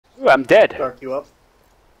I'm dead. Dark you up.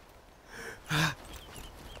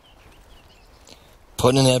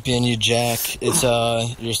 Putting an epi in you, Jack. It's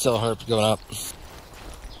you're still hurt going up.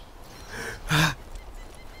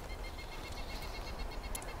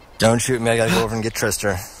 Don't shoot me. I gotta go over and get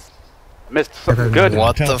Trister. Missed something good.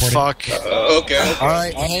 What the fuck? Okay. All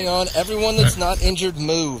right, hang on. Everyone that's not injured,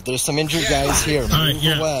 move. There's some injured guys here. Move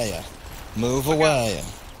away. Move away.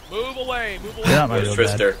 Move away. Move away. You're not my real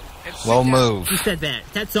dad. Well, move. Who said that?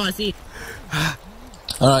 That's saucy.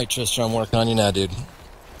 All right, Trister, I'm working on you now, dude.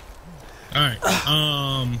 All right.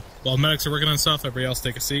 While medics are working on stuff, everybody else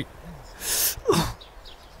take a seat.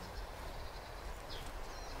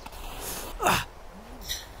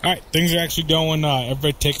 All right, things are actually going.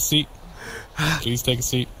 Everybody take a seat. Please take a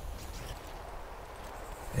seat.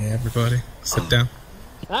 Hey, everybody, sit down.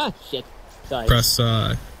 Ah, shit. Sorry. Press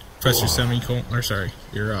your semicolon, or sorry,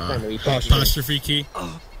 your apostrophe key.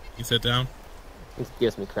 You sit down.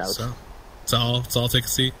 Excuse me, crouch. So, let's all take a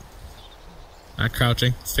seat. Not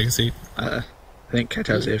crouching. Let's take a seat. I think Cat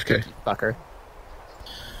has AFK. Fucker.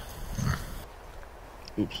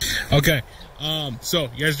 Oops. Okay. So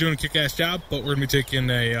you guys are doing a kick-ass job, but we're gonna be taking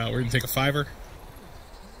we're gonna take a $5.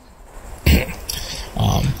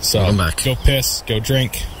 So I'm back. Go piss, go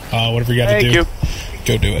drink, whatever you gotta do.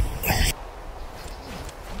 Go do it.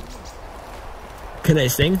 Can I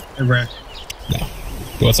sing? No.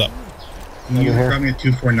 What's up? You brought me a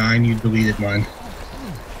 249, you deleted mine.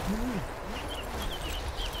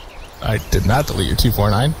 I did not delete your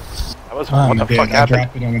 249. That was what the fuck I happened?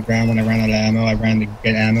 dropped it on the ground when I ran out of ammo. I ran to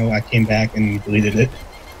get ammo, I came back and you deleted it.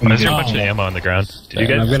 Why is there a bunch of ammo on the ground? Did you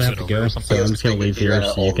guys I'm gonna have to go, so I'm just gonna leave here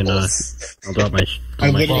so you can, I'll drop my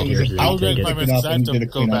I'll read my minutes. I have to go to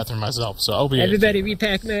the bathroom myself, so I'll be Everybody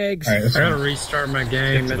repack mags. Alright, I gotta restart my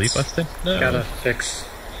game. Gotta fix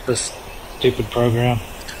this stupid program.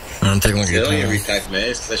 I'm taking a look at I repack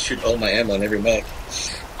mags because I shoot all my ammo on every mag.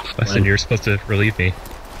 Weston, you're supposed to relieve me.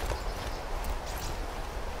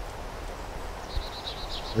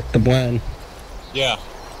 With the blend. Yeah.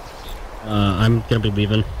 I'm gonna be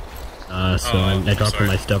leaving. I dropped all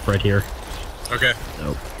my stuff right here. Okay.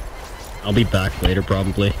 So I'll be back later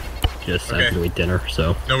probably. Just I have to eat dinner,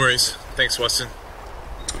 so. No worries. Thanks, Weston.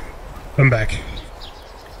 I'm back.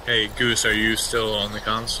 Hey, Goose, are you still on the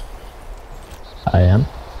comms? I am.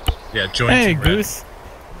 Yeah, join Hey, Team Red. Goose.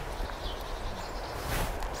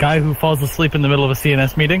 Guy who falls asleep in the middle of a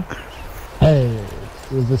CNS meeting. Hey,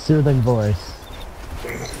 it was a soothing voice.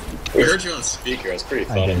 We heard you on speaker. It was pretty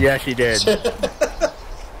funny. Yeah, she did. I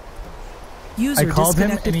called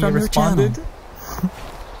him and he responded.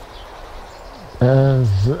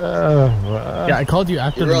 Yeah, I called you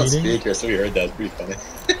after the on meeting. speaker, so we heard that. It was pretty funny.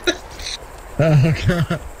 Oh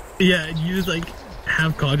god. Yeah, and you just like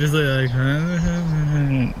half consciously like,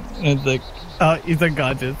 and it's like, oh, he's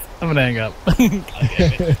unconscious. I'm gonna hang up.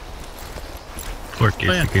 Poor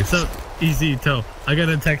Goose. So easy toe. I got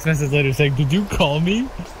a text message later saying, "Did you call me?"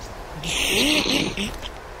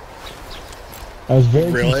 I was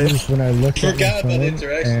very confused when I looked at Forgot my about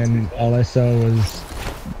phone and all I saw was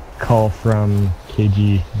call from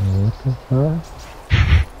KG. What the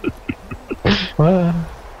fuck?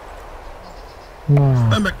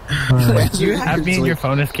 What? Do you have me in your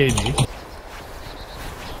phone as KG?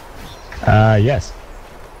 Yes.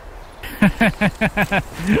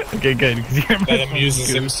 Okay, good. That amuses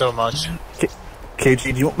him so much. KG, do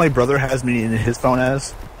you know what my brother has me in his phone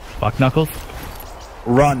as? Fuck Knuckles?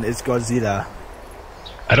 Run is Godzilla.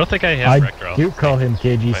 I don't think I have Rector. I do call him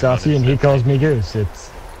KG Saucy and he calls me Goose.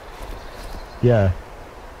 It's... Yeah.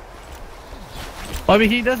 Well, I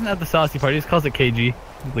mean, he doesn't have the saucy part. He just calls it KG.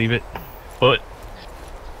 Leave it. But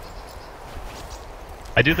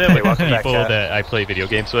I do that with people that I play video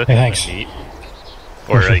games with and meet.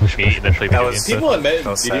 Or like meet and then play video games people with. I met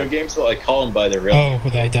in video games, so I call them by their real name.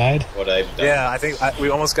 Oh, I died? What I've done. Yeah, I think we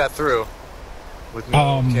almost got through with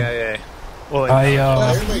KIA. Well,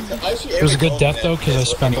 it was a good death though, because I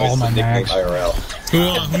spent all my mags. Who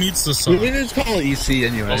needs the song? We just call it EC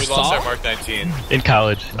anyway. Well, we lost our Mark 19. In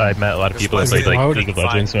college, I met a lot of people that played like League of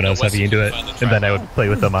Legends when I was heavy into it, and then I would play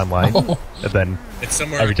with them online, and then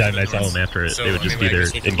every time I saw them after it, it would just be their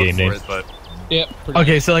in-game name. Yep.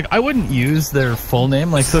 Okay, so like I wouldn't use their full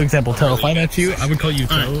name. Like, for example, Toe, if I met you, I would call you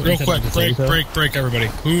Toe. Alright, real quick, break, everybody.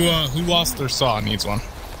 Who lost their saw needs one?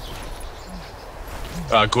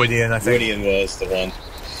 Gwydion, I think. Gwydion was the one.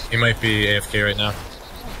 He might be AFK right now.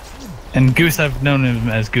 And Goose, I've known him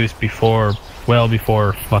as Goose before, well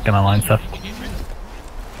before fucking online stuff.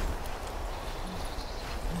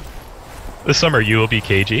 This summer you will be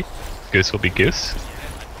KG, Goose will be Goose.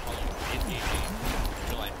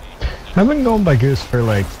 I've been going by Goose for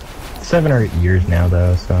like 7 or 8 years now,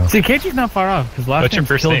 though. So see, KG's not far off because last name's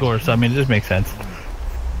Kilgore, so I mean, it just makes sense.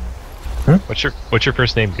 Huh? What's your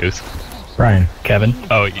first name, Goose? Brian. Kevin.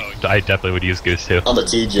 Oh, I definitely would use Goose too. I'm a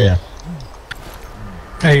TJ. Yeah.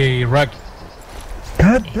 Hey, Rick.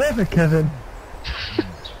 God damn it, Kevin!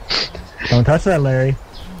 Don't touch that, Larry.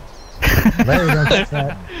 Larry, don't touch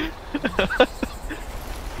that.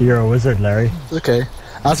 You're a wizard, Larry. Okay.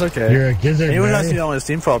 That's okay. You're a gizzard, Anyone Larry. has seen on his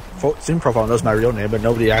Steam profile knows my real name, but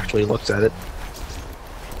nobody actually looks at it.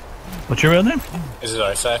 What's your real name? Is it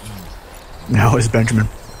Isaac? No, it's Benjamin.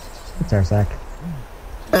 It's Arsac.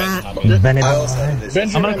 I also have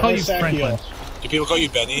this. I'm gonna call you Franklin. Do people call you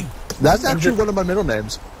Benny? That's actually one of my middle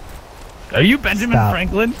names. Are you Benjamin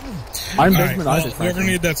Franklin? I'm All Benjamin right, Isaac well, we're Franklin.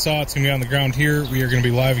 gonna need that saw. It's gonna be on the ground here. We are gonna be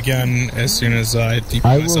live again as soon as I deep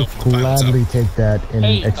I will myself into pilots gladly take that in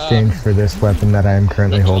exchange for this weapon that I am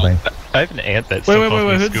currently holding. I have an aunt that's Wait, still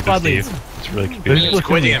who's Scuba Spot Steve. lead? It's really cute. Who's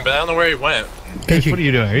Squidian, but I don't know where he went. What are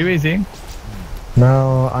you doing? Are you raising?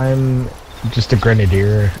 No, I'm just a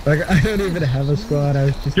grenadier. Like, I don't even have a squad. I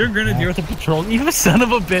was just. You're a grenadier with a patrol. You son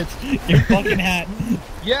of a bitch. Your fucking hat.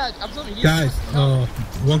 Yeah, absolutely. Guys,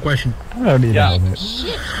 one question. I don't need a helmet.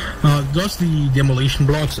 Does the demolition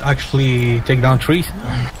blocks actually take down trees?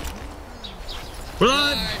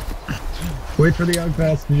 Run! Wait for the young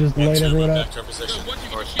fast to just light everyone up.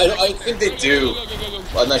 I think they do.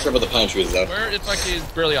 I'm not sure about the pine trees though. Where the fuck is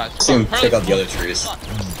Brilliant? See him take out the other trees.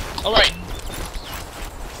 Alright.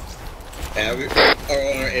 And our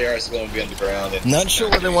AR is going to be on the ground. And Not sure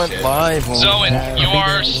where they went live. Zoan, you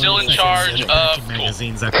are still in charge of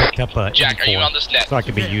magazines. I picked up a Jack, are you on this net? so I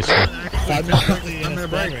can be useful. I'm in a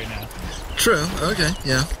break right now. True. Okay.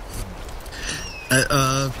 Yeah.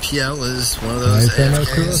 Pia was one of those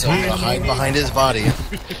AFKs, so hide behind his body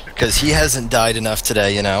because he hasn't died enough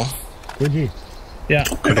today. You know. Would you? Yeah.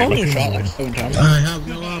 I have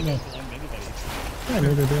no ammo.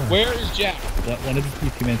 Where is Jack? One of the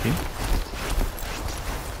two-man team.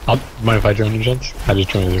 Mind if I join you, gents? I just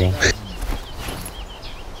joined as well.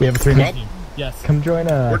 We have a 3-man team. Yes. Come join.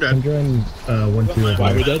 We're dead. Come join. 1-2.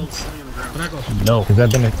 Why we dead? No.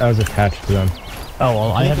 Because I was attached to them. Oh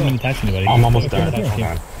well, I haven't even attached anybody. I'm almost done.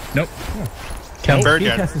 Nope. Count Bird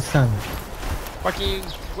Fucking.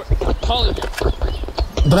 Calling you.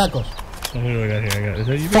 Dracos. Who do I got here? Is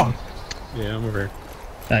that you? Fuck. Yeah, I'm over here.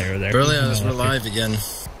 Ah, you're there. Brilliant. We're live again.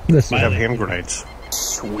 Listen. I have hand grenades.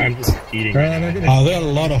 I'm just eating. There are a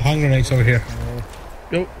lot of hand grenades over here.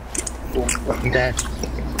 Go.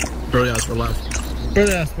 Brilliant, we're live.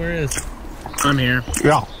 Burlias, where is? I'm here.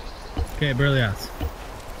 Yeah. Okay, Burlias.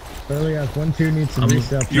 Burlias, 1-2 needs some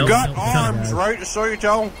reset. You got arms, right? So you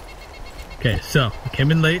tell. Okay, so I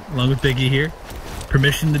came in late, along with Biggie here.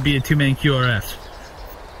 Permission to be a 2-man QRF.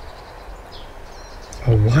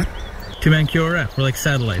 A what? 2-man QRF. We're like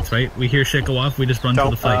satellites, right? We hear shit go off, we just run to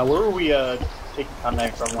the fight. Where are we taking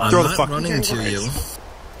contact from? I'm Throw the not fucking running to you.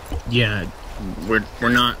 Yeah, we're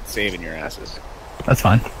not saving your asses. That's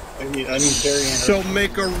fine. I mean, very. So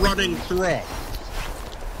make a running throw.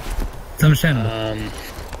 It's understandable.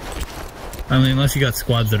 I mean, unless you got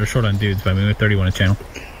squads that are short on dudes, but I mean, we're 31 a channel.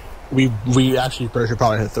 We actually should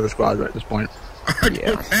probably hit third squad right at this point. I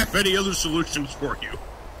don't have any other solutions for you.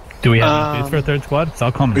 Do we have any dudes for a third squad? So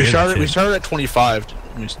I'll call them. We started at 25.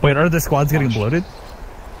 Wait, are the squads getting bloated?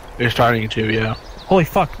 They're starting to, yeah. Holy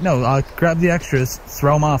fuck! No, grab the extras,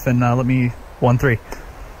 throw them off, and let me 1-3.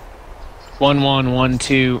 1-1,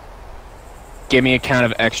 1-2. Give me a count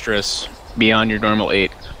of extras beyond your normal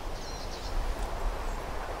 8.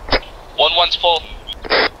 1-1's full.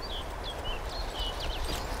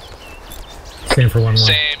 Same for 1-1.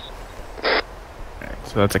 Same.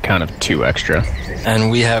 So that's a count of 2 extra.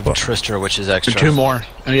 And we have Tristra, which is extra. 2 more,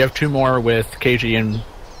 and you have 2 more with KG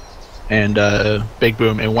and Big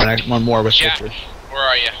Boom, and one more with Jack, Citrus. where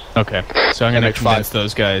are you? Okay, so I'm gonna Next convince 5.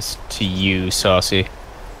 those guys to you, Saucy.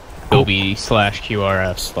 It'll be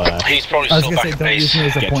 /QRF/ He's probably I was still gonna back say, at don't base. use me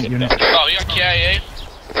as a point unit. Oh, you got KIA?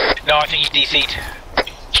 No, I think he's DC'd.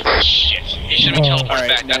 Shit. He should have been teleported Alright,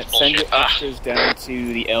 back. That's send bullshit. your extras down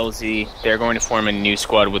to the LZ. They're going to form a new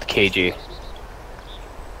squad with KG.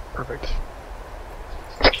 Perfect.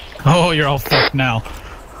 Oh, you're all fucked now.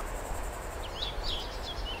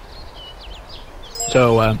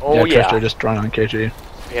 So, Oh, yeah. Tristar just drawn on KG.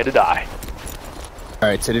 We had to die.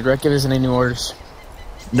 Alright, so did Rec give us any new orders?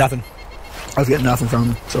 Nothing. I was getting nothing from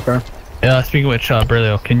him so far. Yeah, speaking of which,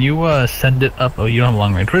 Berlio, can you send it up? Oh, you don't have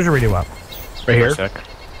long range. Where's your radio up? Right here?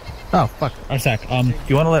 Oh, fuck. Arsac, do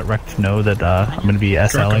you want to let Rect know that I'm going to be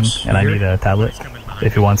SLing and I need a tablet?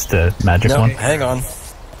 If he wants to magic No, one. hang on.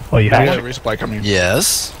 Oh, you have got one? a resupply coming.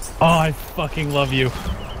 Yes. Oh, I fucking love you.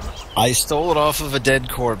 I stole it off of a dead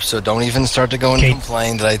corpse, so don't even start to go and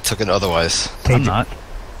complain that I took it otherwise. I'm not.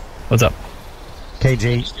 What's up?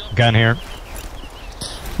 KG, gun here.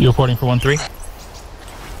 You reporting for 1-3?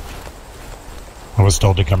 I was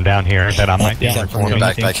told to come down here that I might be informed.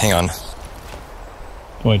 Back, hang on.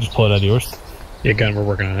 Wait, just pull it out of yours? Yeah, gun, we're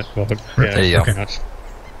working on it. Well, there you go.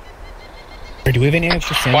 Do we have any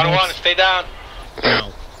extra sandbags? 1-1, stay down.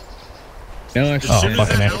 No. No As extra soon as that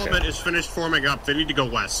sandbags. element is finished forming up, they need to go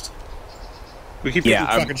west. We keep getting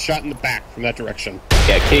fucking shot in the back from that direction.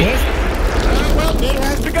 Yeah, Kate. Well, Gator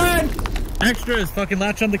has the gun! Extras, fucking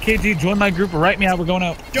latch on the KG, join my group, or write me out, we're going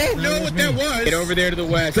out. Don't know what that was! Get over there to the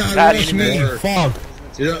west. That was me. Fog.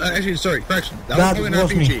 Actually, sorry, correction. That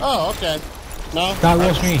was me. Oh, okay. No, that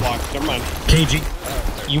was me. Never mind. KG,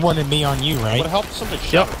 you wanted me on you, right? Would help somebody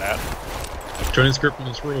shot at that. Join this group in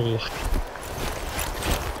this rule.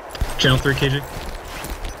 Channel 3, KG?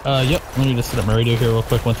 Yep. Let me just set up my radio here real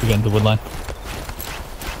quick once we get into the woodline.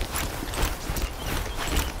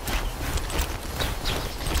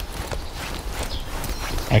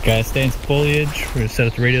 Alright guys, stay in foliage. We're going to set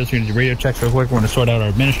up the radios. We're going to do radio checks real quick. We're going to sort out our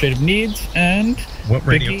administrative needs. And what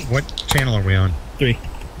radio? What channel are we on? 3.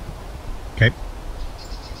 Okay.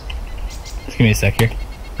 Just give me a sec here.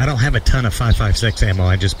 I don't have a ton of 5.56 ammo.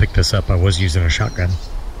 I just picked this up. I was using a shotgun.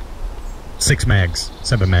 6 mags.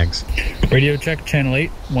 7 mags. Radio check, channel 8,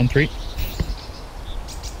 1-3.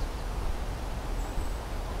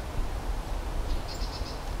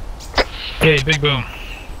 Hey, Big Boom.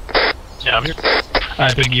 Yeah, I'm here.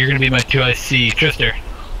 Alright, Big, you're gonna be my 2IC. Trister.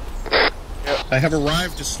 I have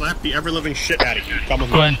arrived to slap the ever-living shit out of you. Come with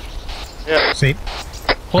me. Glenn. Yeah. See?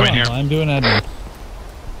 Hold on, I'm doing admin.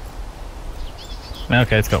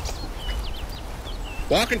 Okay, let's go.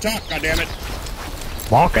 Walk and talk, goddammit.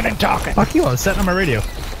 Walking and talking. Fuck you, I was setting on my radio.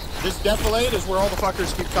 This defilade is where all the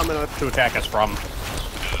fuckers keep coming up to attack us from.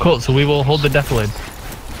 Cool, so we will hold the defilade.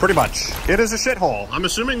 Pretty much. It is a shithole. I'm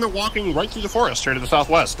assuming they're walking right through the forest here to the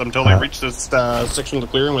southwest until they reach this section of the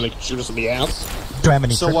clearing where they can shoot us in the ass. Do I have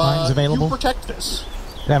any trip mines available? You protect this.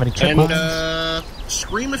 Do I have any trip mines? And,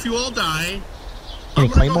 scream if you all die. Any I'm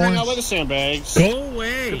gonna claymores? go hang out by the sandbags. Go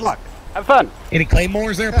away! Good luck. Have fun. Any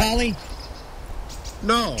claymores there, Polly?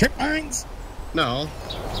 No. Trip mines? No.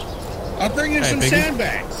 I'll bring you some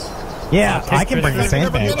sandbags. Yeah, I can bring the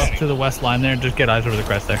sandbags. Up to the west line there, just get eyes over the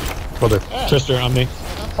crest there. Hold it. Trister, on me.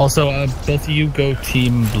 Also, both of you go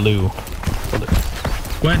team blue. Hold it.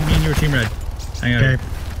 Gwen, me and you are team red. Hang on. Okay.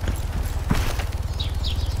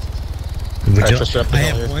 I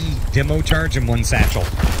have 1 demo charge and 1 satchel.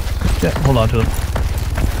 Yeah, hold on to them.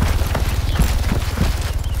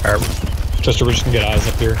 Alright, Trister, we're just gonna get eyes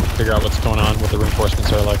up here, figure out what's going on, what the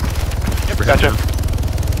reinforcements are like. Yep, gotcha.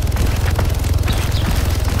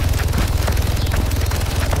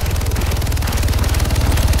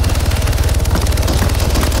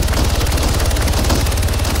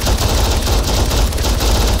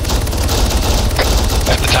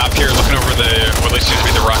 At the top here, looking over what seems to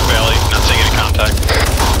be the rock valley, not seeing any contact.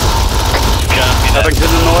 Nothing to the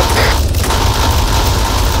north.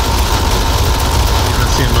 Not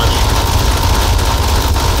seeing much.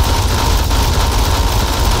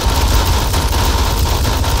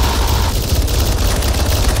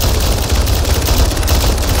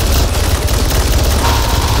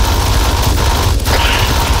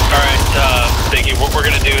 Alright, Biggie, what we're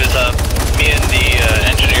gonna do is, me and the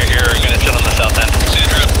engineer here are gonna sit on the south end.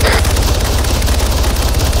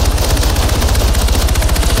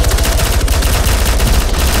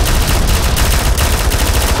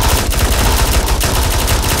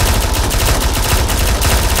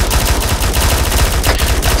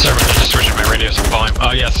 Sorry, I'm just switching my radio some volume.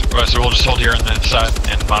 Yes, so we'll just hold here on the side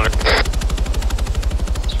and monitor.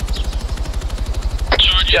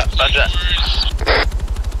 Yeah, roger.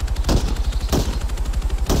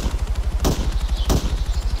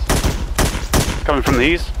 Coming from the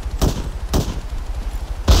east.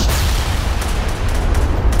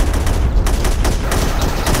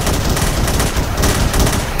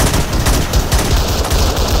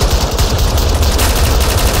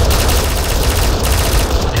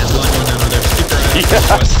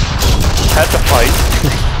 Yeah. Had to fight.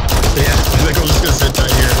 Yeah, I think I'm just gonna sit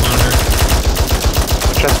tight here and monitor.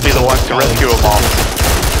 Just be the one to rescue them all.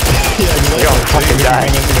 Yeah, exactly. They all fucking die.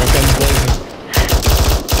 Guns blazing.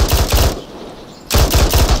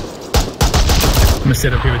 I'm gonna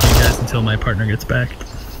sit up here with you guys until my partner gets back.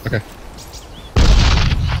 Okay.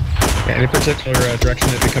 Yeah, any particular direction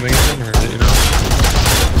they'd be coming in, or you know?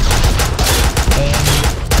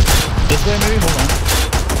 This way, maybe. Hold on.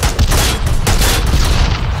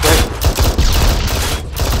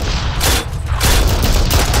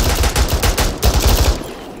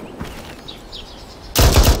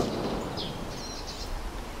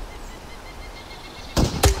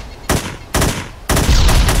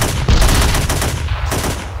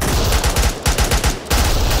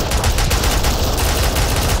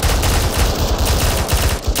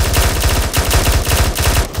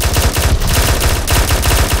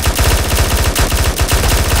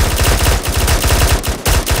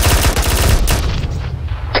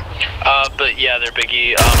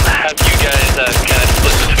 copy. Have you guys kind of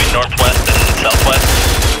split between northwest and southwest?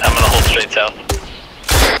 I'm gonna hold straight south.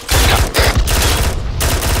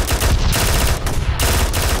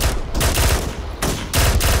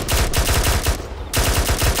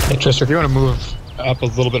 Hey, Trister, if you want to move up a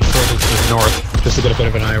little bit further to the north, just to get a bit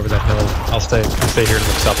of an eye over that hill, I'll stay here and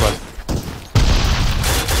look southwest.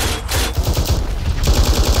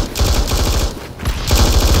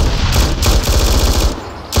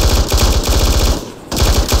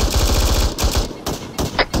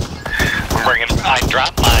 I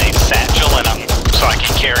dropped my satchel and so I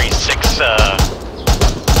can carry six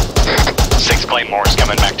claymores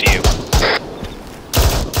coming back to you.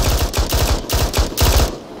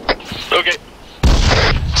 Okay.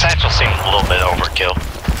 Satchel seems a little bit overkill.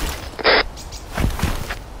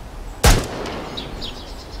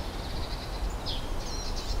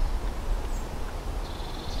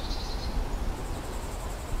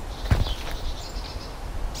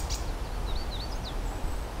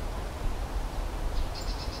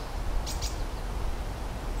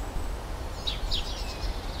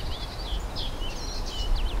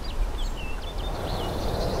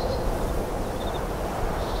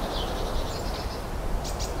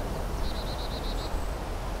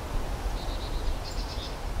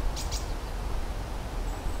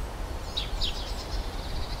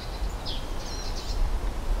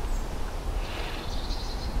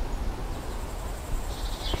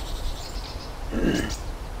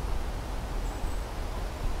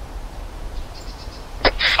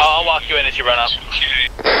 I'll walk you in as you run up.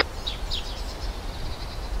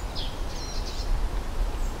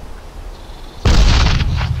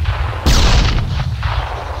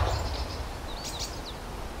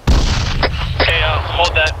 Okay,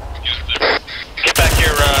 hold that. Get back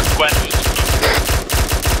here, Gwen.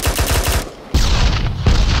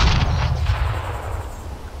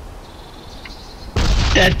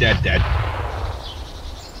 Dead.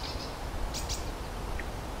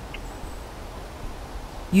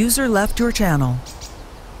 User left your channel.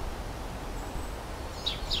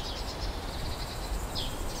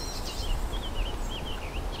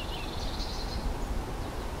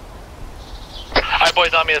 Alright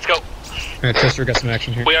boys, on me, let's go. Alright, Chester, got some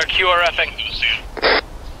action here. We are QRFing.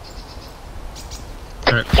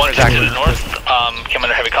 Alright. One is active to the north, came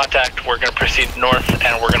under heavy contact, we're gonna proceed north,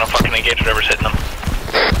 and we're gonna fucking engage whatever's hitting them.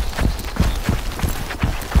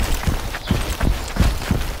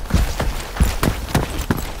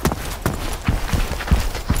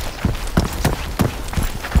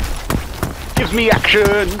 Give me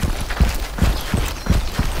action!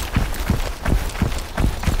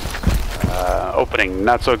 Opening,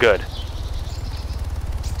 not so good.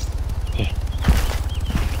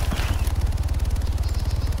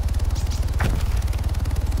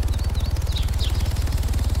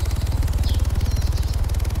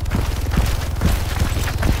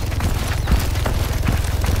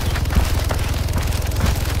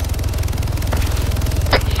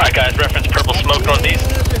 Alright guys, reference purple smoke northeast.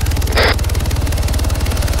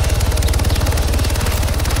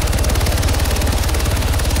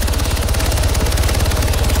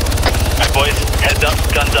 Boys, heads up,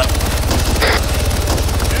 guns up.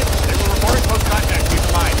 They were reporting close contact, keep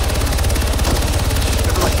in mind.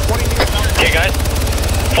 They were like 20 meters down. Okay guys,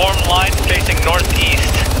 form line facing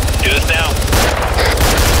northeast. Do this now.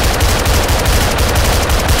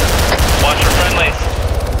 Watch for friendlies.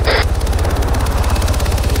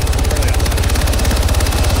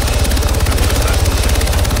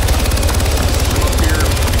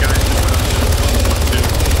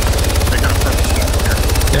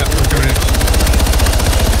 Yeah, we're coming in.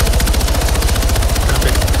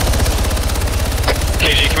 Copy.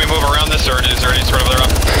 KG, can we move around this, or is there any sort of other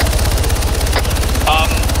up?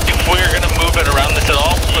 If we're gonna move it around this at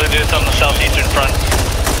all, we're gonna do this on the southeastern front.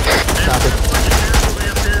 Copy.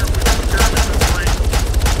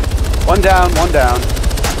 One down.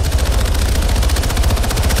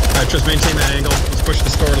 Alright, just maintain that angle. Let's push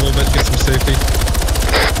this forward a little bit, get some safety.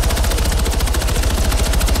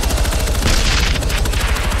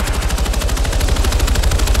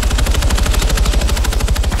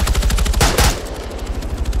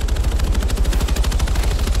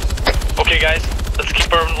 Okay guys, let's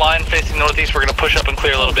keep our line facing northeast. We're gonna push up and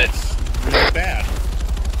clear a little bit. Really bad.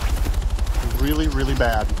 Really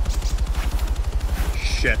bad.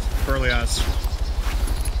 Shit. Berlios.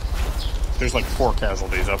 There's like 4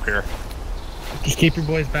 casualties up here. Just keep your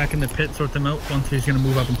boys back in the pit, sort them out. Once he's gonna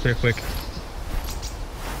move up and clear quick.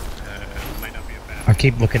 Might not be a bad. I'll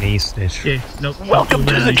keep looking east-ish. Yeah, nope. Welcome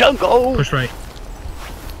to the jungle! Push right.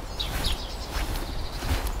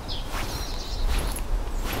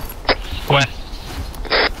 Gwen.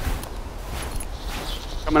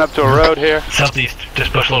 Coming up to a road here. Southeast.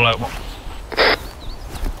 Just push a little out.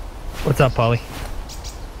 What's up, Polly?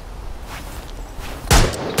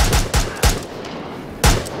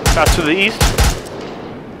 Pass to the east.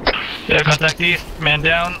 Yeah, contact east. Man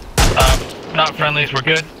down. Not friendlies. We're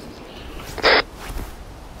good.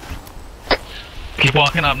 Keep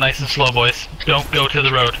walking up nice and slow, boys. Don't go to the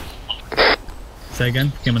road. Say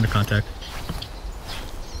again? Came under contact.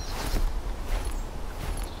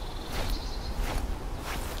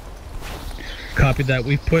 Copy that.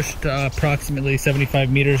 We pushed approximately 75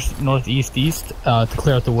 meters northeast-east to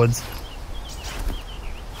clear out the woods.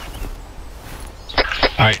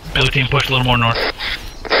 Alright, blue team push a little more north.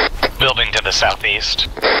 Building to the southeast.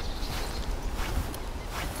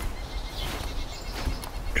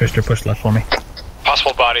 Trister, push left for me.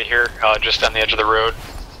 Possible body here, just on the edge of the road.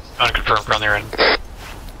 Unconfirmed from their end.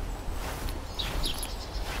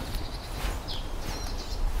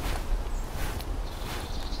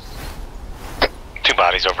 Two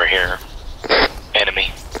bodies over here.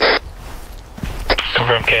 Enemy.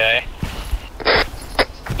 Confirm KIA.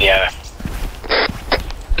 Yeah.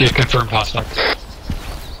 Just confirmed hostile.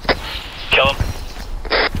 Kill him.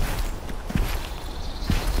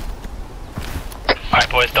 Alright,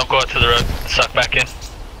 boys, don't go out to the road. Suck back in.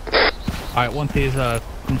 Alright, once he's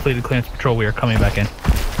completed clearance patrol, we are coming back in.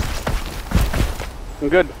 I'm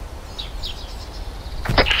good.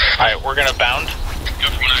 Alright, we're gonna bound.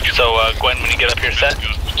 So, Gwen, when you get up here, set.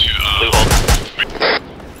 Blue hold.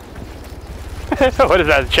 What is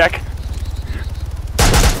that, a check?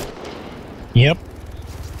 Yep.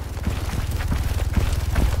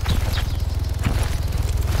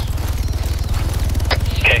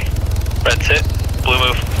 Okay. Red sit. Blue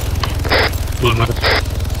move. Blue move.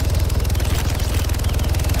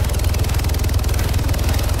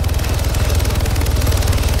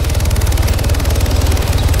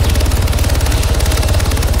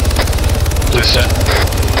 Blue set.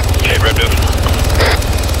 Okay, red move.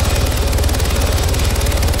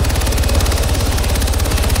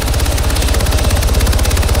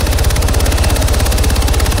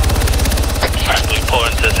 Alright, blue pull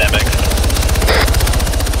into the sandbags.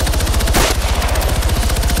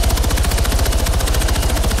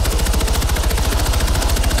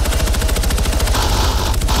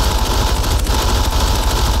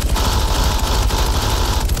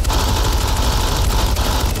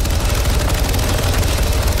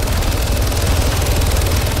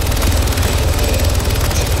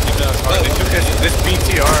 This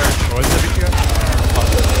BTR, what is the BTR?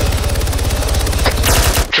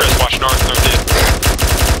 Tris, watch north, northeast.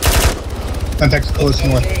 Contact's close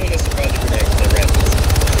north. I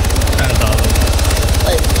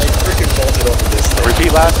freaking bolted over this thing.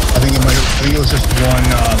 Repeat last. I think it was just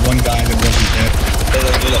one guy that wasn't there.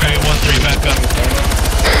 Okay, 1-3 back up.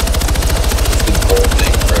 This whole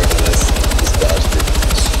thing for this dodge group.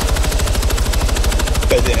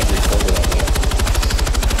 I didn't have recorded on that.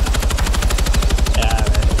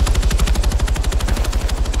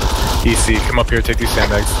 EC, come up here, take these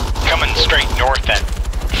sandbags. Coming straight north that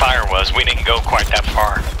fire was. We didn't go quite that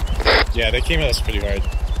far. Yeah, they came at us pretty hard.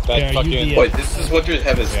 That fucking... Wait, this is what you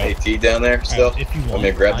have his AT down there still? If you Want me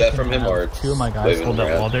to grab that from him, or two of my guys hold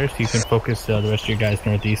that wall there, so you can focus the rest of your guys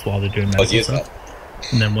northeast while they're doing medical stuff.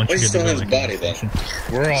 And then once you get to his body then?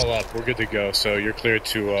 We're all up, we're good to go, so you're clear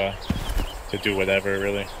to do whatever,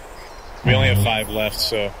 really. We only have 5 left,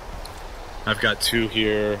 so... I've got 2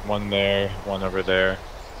 here, 1 there, 1 over there.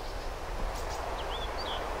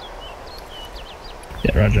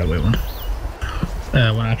 Yeah, roger that, wait 1.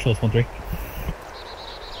 1 actual is 1-3.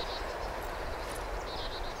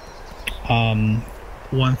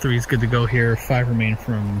 1-3 is good to go here. 5 remain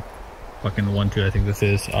from fucking 1-2, I think this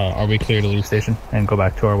is. Are we clear to leave station and go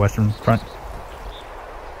back to our western front?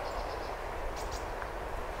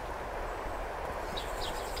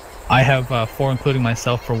 I have 4 including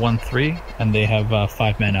myself for 1-3, and they have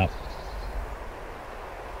 5 men up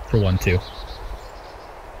for 1-2.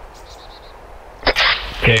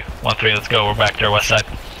 Okay, 1-3, let's go. We're back to our west side.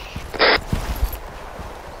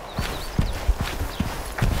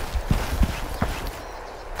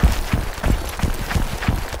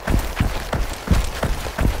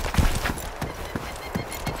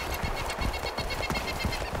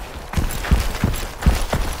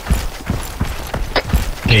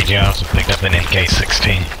 KJ also picked up an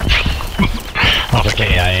MK-16 off of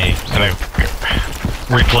KIA, and I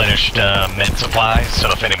replenished med supplies,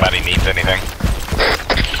 so if anybody needs anything.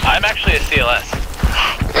 I'm actually a CLS.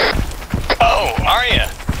 Oh, are ya?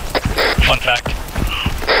 Fun fact.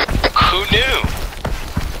 Who knew?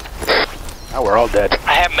 Now we're all dead.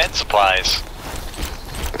 I have med supplies.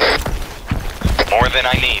 More than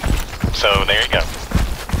I need. So there you go.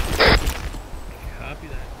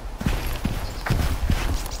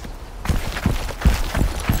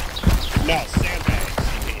 No,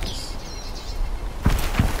 sandbags.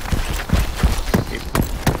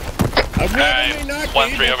 May not be, 1-3 but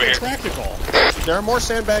over they're here. practical. There are more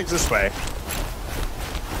sandbags this way.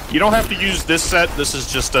 You don't have to use this set. This is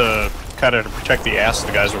just kind of to protect the ass of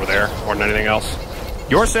the guys over there more than anything else.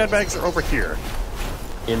 Your sandbags are over here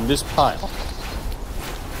in this pile.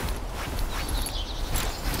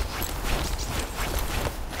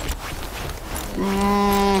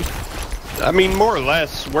 I mean, more or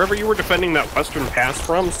less, wherever you were defending that western pass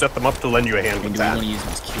from, set them up to lend you a hand with that. Do you want to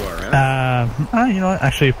use this QRF? You know what?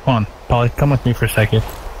 Actually, hold on. Polly, come with me for a second.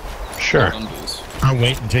 Sure. I'll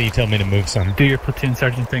wait until you tell me to move some. Do your platoon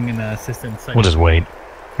sergeant thing in the assistant section. We'll just wait,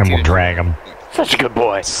 and we'll drag them. Such a good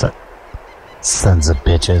boy. Sons of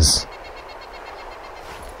bitches.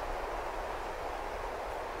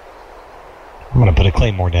 I'm gonna put a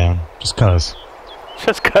claymore down, just cuz.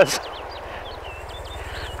 Just cuz.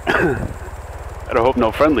 I hope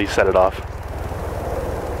no friendlies set it off.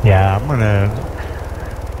 Yeah, I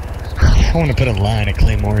want to put a line of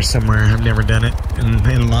claymores somewhere. I've never done it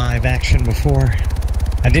in live action before.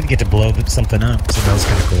 I did get to blow something up, so that was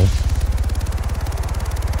kind of cool.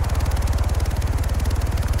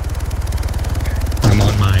 I'm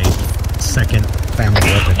on my second found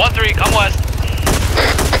weapon. 1-3, come west.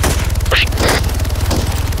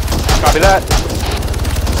 Copy that.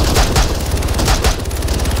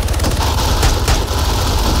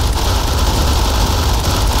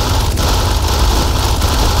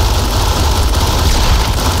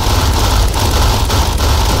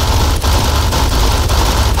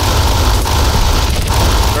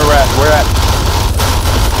 Where at?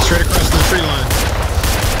 Straight across the tree line.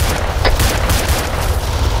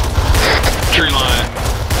 Tree line,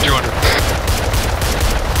 200.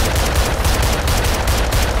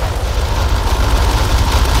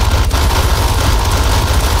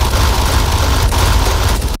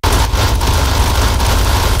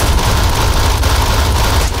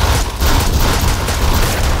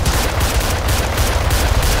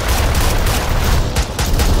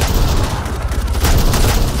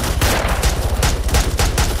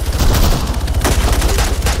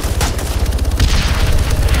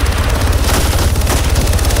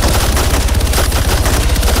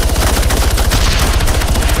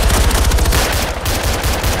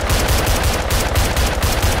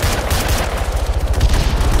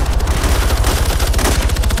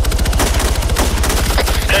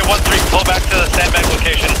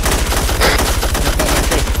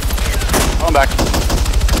 Back.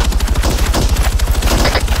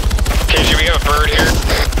 KG, we have a bird here.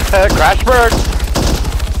 Crash bird.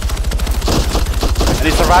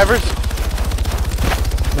 Any survivors?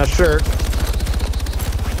 Not sure.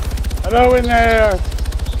 Hello in there.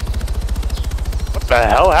 What the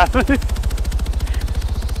hell happened?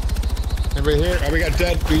 Everybody here? Oh, we got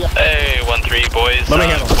dead. Hey, 1-3, boys. Let me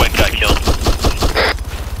handle. White got killed.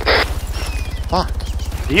 Fuck.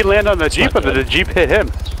 Did he land on the Jeep or did the Jeep hit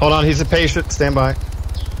him? Hold on, he's a patient. Stand by.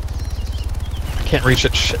 I can't reach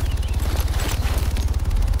it. Shit.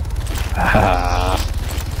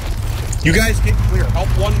 You guys get clear. Help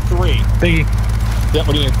 1-3. Biggie. Yep,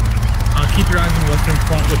 what do you need? Keep your eyes on the western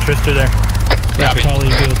front with Trista there. Yeah, probably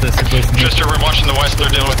deal with this situation. Trista, we're watching the west. They're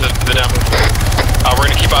dealing with the down. We're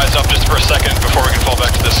going to keep eyes up just for a second before we can fall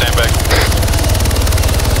back to the sandbag.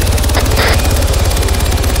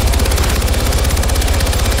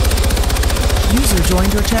 User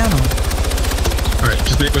joined your channel. Alright,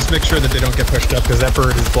 let's make sure that they don't get pushed up, because that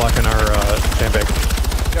bird is blocking our sandbag.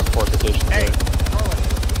 Got fortifications. Hey!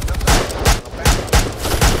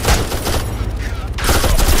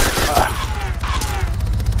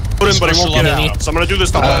 Put him, but he won't get out. So I'm gonna do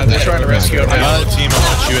this the whole They're trying to rescue him. Another team, I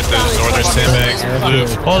want you at those northern sandbags.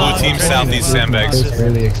 Blue team, southeast sandbags.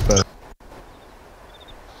 Really exposed.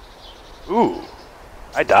 Ooh,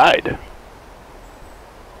 I died.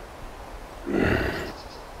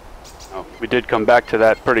 Oh, we did come back to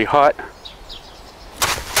that pretty hot.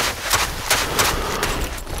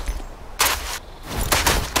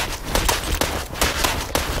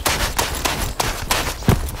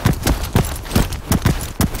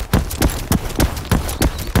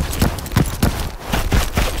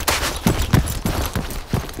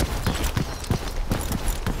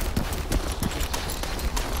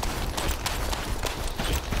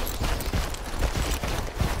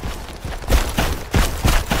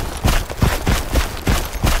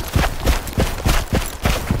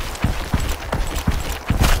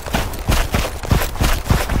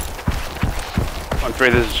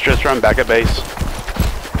 This is just run back at base.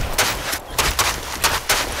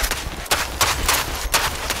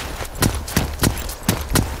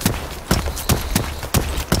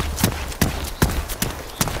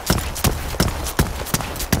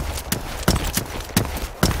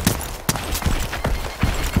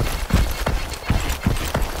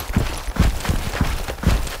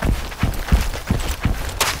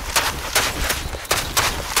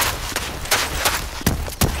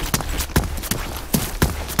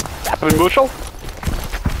 happened, Mushel?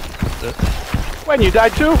 When, you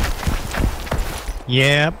died too?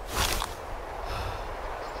 Yep.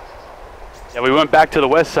 Yeah, we went back to the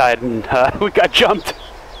west side and we got jumped.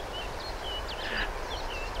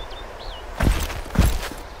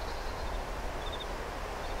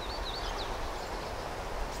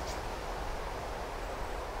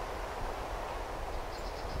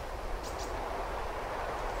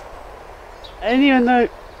 I didn't even know.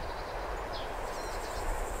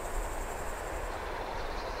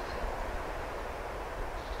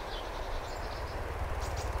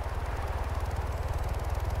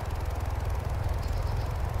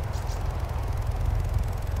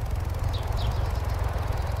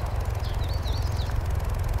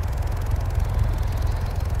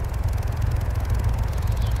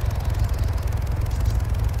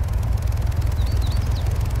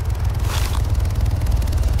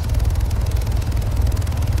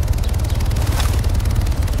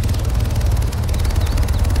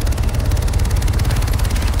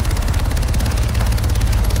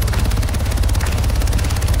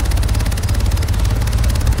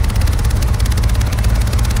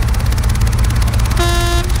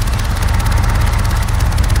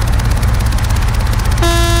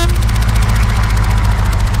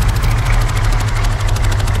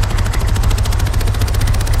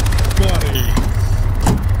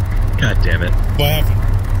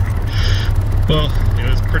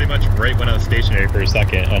 Stationary for a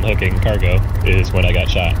second, unhooking cargo is when I got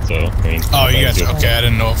shot. So I mean, oh, you guys okay? I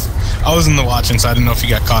didn't know if I was in the watching, so I didn't know if you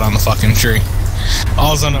got caught on the fucking tree.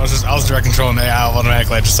 All of a sudden, I was direct controlling the AI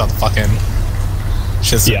automatically. I just saw the fucking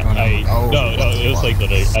shit. Yeah, no, it was like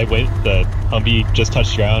literally. I went. The Humvee just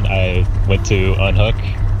touched ground. I went to unhook,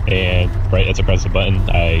 and right as I pressed the button,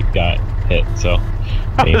 I got hit. So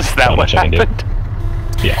is that what happened?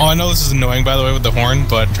 Yeah. Oh, I know this is annoying, by the way, with the horn,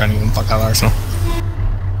 but I'm trying to get the fuck out of Arsenal.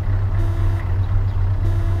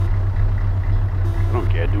 I don't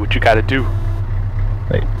care. Do what you gotta do.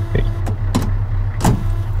 Wait.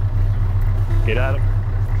 Get out of.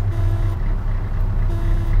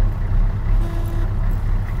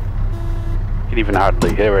 Can't even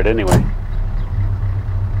hardly hear it anyway.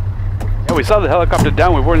 Yeah, we saw the helicopter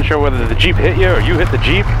down. We weren't sure whether the Jeep hit you or you hit the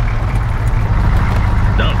Jeep.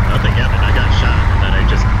 No, nothing happened. I got shot and then I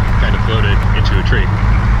just kind of floated into a tree.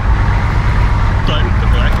 But the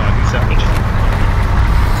Black Hawk is salvaged.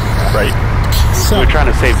 Right. We were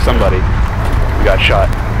trying to save somebody. We got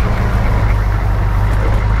shot.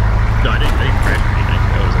 No, I didn't crash anything.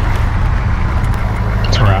 That was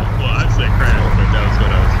well, I'd say crash, but that was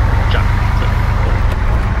when I was shot. So.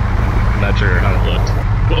 I'm not sure how it looked.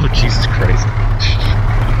 Oh, Jesus Christ.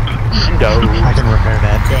 No. I can repair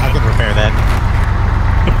that. I can repair that.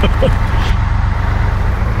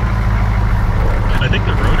 I think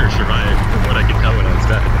the rotor survived from what I could tell when I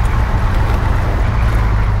was dead.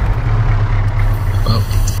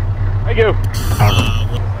 Thank you.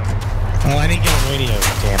 Oh, I didn't get a radio.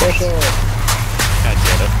 Damn it. God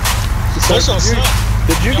damn it.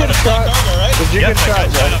 Did you get shot? Did you get shot?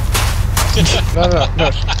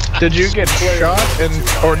 No. Did you get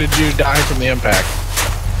shot or did you die from the impact?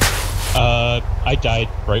 I died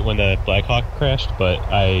right when the Black Hawk crashed, but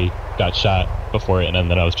I got shot before it,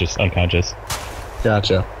 and then I was just unconscious.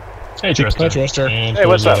 Gotcha. Hey, Tristan. Hey,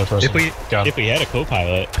 what's up? If we had a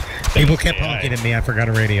co-pilot, people kept honking at me. I forgot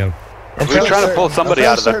a radio. We were trying to pull somebody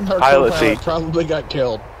out of the pilot seat. Probably got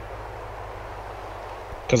killed.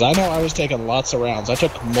 Because I know I was taking lots of rounds. I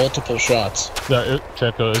took multiple shots. No, it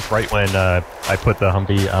was right when I put the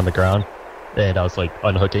Humvee on the ground, and I was like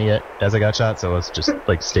unhooking it as I got shot, so it was just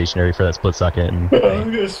like stationary for that split second. And I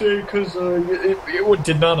was gonna say because it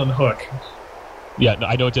did not unhook. Yeah, no,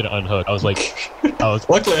 I know it didn't unhook. I was like,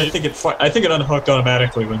 Luckily, I think it unhooked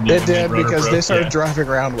automatically when it did because they started driving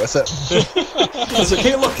around with it. I was like,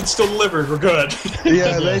 hey, look, it's still delivered. We're good.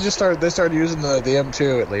 Yeah, they started using the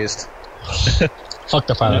M2 at least. Fuck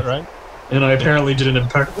the pilot, right? And I apparently did an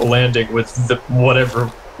impeccable landing with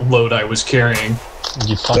whatever load I was carrying.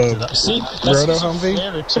 You fucked it up. See, that's Roto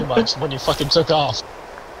Humvee too much when you fucking took off.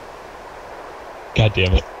 God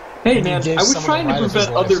damn it. Hey man, I was trying to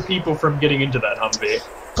prevent other people from getting into that Humvee.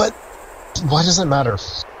 But why does it matter?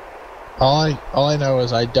 All I know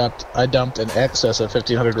is I dumped in excess of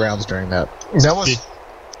 1,500 rounds during that. That was.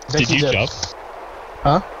 Did you jump?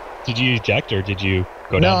 Huh? Did you eject or did you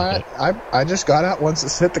go down? No, I just got out once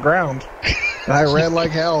it hit the ground, and I ran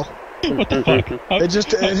like hell. What the fuck?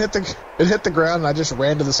 It hit the ground, and I just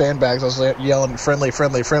ran to the sandbags. I was yelling friendly,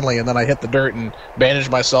 and then I hit the dirt and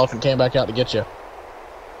bandaged myself and came back out to get you.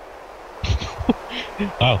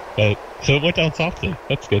 Wow, so it went down softly.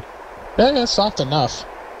 That's good. Yeah, it's soft enough.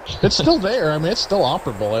 It's still there. I mean, it's still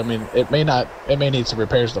operable. I mean, it may need some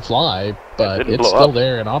repairs to fly, but it's still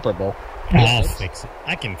there and operable. I'll fix it.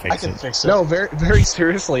 I can fix it. No, very, very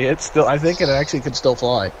seriously, it's still. I think it actually could still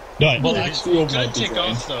fly. No, Well, the fuel might take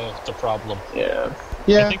off though. The problem. Yeah.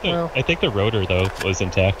 I think the rotor though was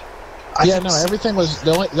intact. Everything was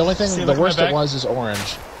the only thing. The worst it was is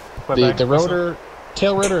orange. The rotor,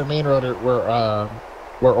 tail rotor, and main rotor were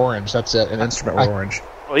orange. That's it. An instrument were orange.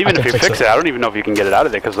 Well, even if you fix it, I don't even know if you can get it out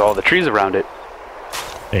of there because of all the trees around it.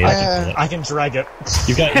 Hey, I can drag it.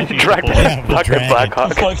 You got drag that fucking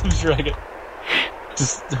Blackhawk. I can drag it.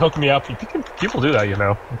 Just hook me up. People do that, you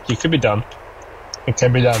know. It could be done. It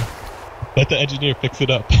can be done. Let the engineer fix it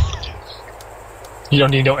up. You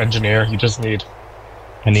don't need no engineer. You just need.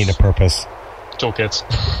 I need a purpose. Toolkits.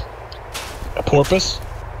 A porpoise?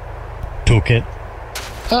 Toolkit.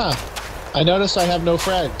 I noticed I have no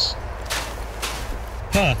frags.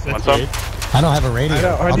 What's up? I don't have a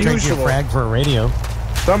radio. I'll trade you a frag for a radio.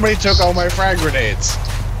 Somebody took all my frag grenades.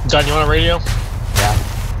 John, you want a radio? Yeah.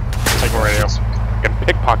 Take my radio. Get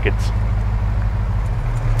pickpockets.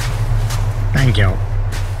 Thank you.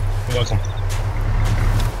 You're welcome.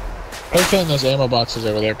 I was feeling those ammo boxes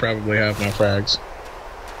over there probably have no frags.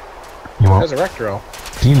 There's a Rectoroll.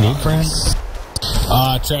 Do you need frags?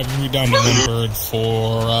 Travis, we'll be down to one bird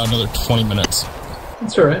for another 20 minutes.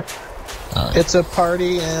 That's alright. Alright. It's a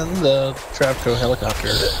party and the Travco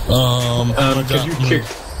helicopter.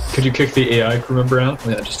 Could you kick the AI crew member out?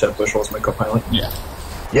 Yeah, just have Bushel as my co-pilot. Yeah.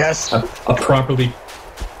 Yes. A properly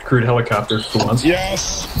crewed helicopter for once.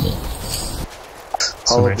 Yes.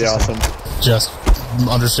 That would be awesome. Just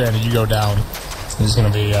understand that you go down. There's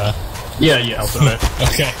gonna be Yeah, ultimate.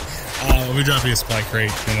 Okay. We'll be dropping a supply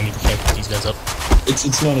crate, and then you can pick these guys up. It's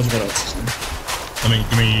not as well. I mean,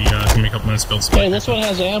 give me a couple minutes to build supply. Hey, this one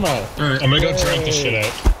has ammo. Alright, I'm gonna go drag this shit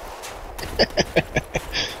out.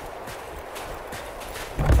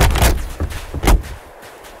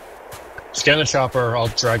 Scan the chopper, I'll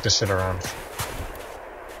drag this shit around.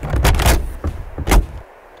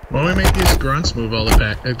 Why don't we make these grunts move all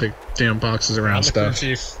the damn boxes around stuff?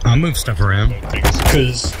 I'll move stuff around.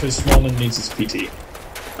 Because Smallman needs his PT.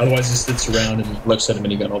 Otherwise, he sits around and looks at a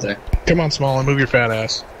minigun all day. Come on, Small, move your fat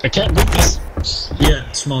ass. I can't move this. Yeah,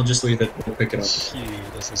 Small, just leave it. We'll pick it up.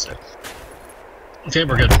 This is it. Okay,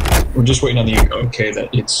 we're good. We're just waiting on the okay that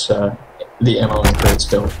it's the ammo and crate's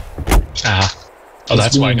filled. Oh,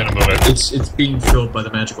 that's why I'm gonna move it. It's being filled by the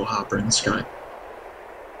magical hopper in the sky.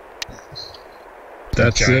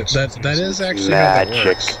 That is actually how that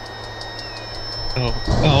works.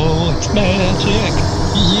 Oh, it's magic.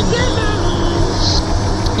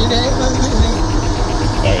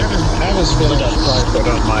 I was feeling that probably put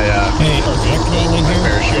on my Hey, are Rectoroll in here?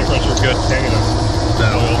 parachute. You're good. Hang it up.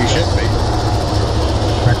 No, you should be.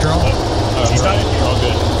 Rectoroll? He's not. You're all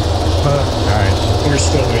good. Alright. We're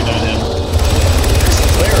still waiting on him.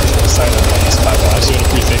 Players on the side of the spot. I see a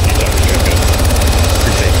free safety check. You're good.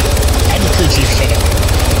 Free safety. I'm the crew chief. Shut up.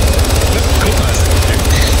 Cool.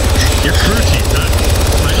 Your crew chief, not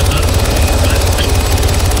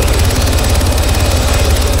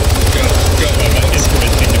Go, my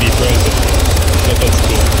instruments seem to be frozen. That's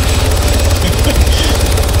cool.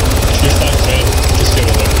 You're fine, man. Just go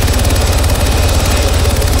along.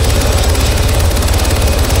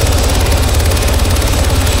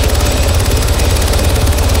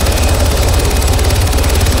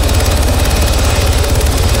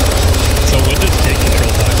 So when does take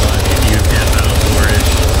control timeline if you camp out or is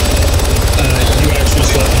You actually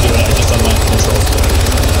still have to do it. I just unlocked controls.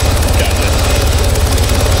 Gotcha.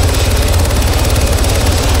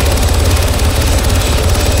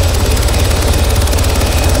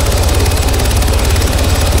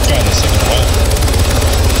 Try this thing in a while.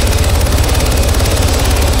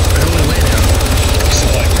 Where do we lay down?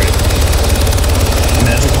 Supply crate.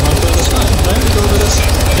 Magical hopper this time. I have to go over this.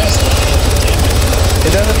 Yes.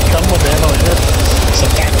 It doesn't come with ammo in it. It's a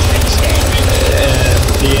factory stuff. And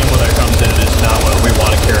the ammo that comes in is not what we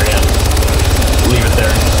want to carry in. Leave it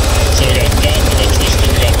there. So we got gun, we got twisted,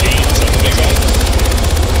 we got beans, and the big guy.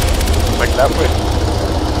 Like that way.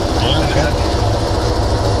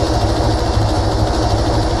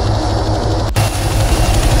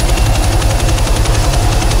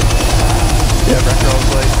 Yeah, Rector was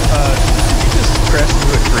like, you just crashed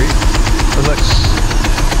into a tree? I was like,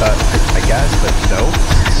 I guess, but no.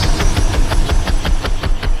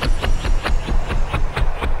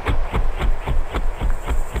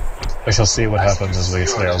 We shall see what happens as we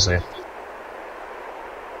sail Z.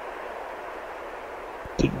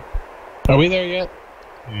 Are we there yet?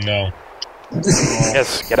 No.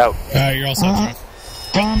 Yes, get out. You're all set, Trev.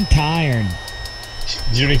 I'm tired.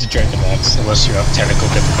 You don't need to drag the maps unless you have technical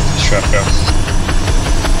difficulties, Shotgun.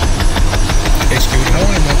 Hey, Scooty, I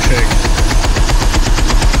want a milkshake.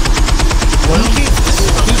 Well, he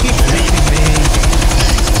keeps beating me.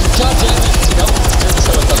 God damn it! No, turn this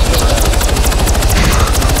other fucking door around.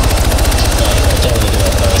 I can't really do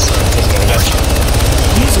that,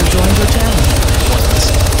 User joined your channel.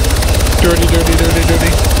 Dirty, dirty, dirty,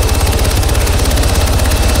 dirty.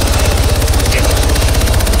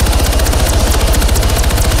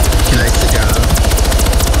 Nice job.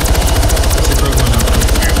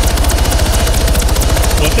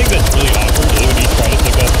 One thing that's really awkward is when you try to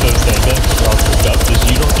pick up those sandbags that are all picked up, is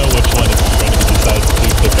you don't know which one is going to decide to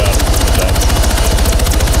pick up next.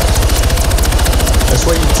 That's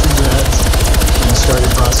why you choose your heads and start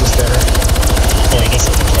your process there. Or I guess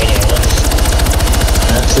I can try to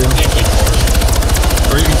That too.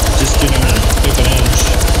 Or you can just get in and pick an edge.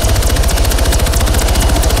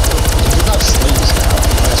 You do have sleeves now.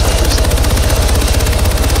 Might as well use them.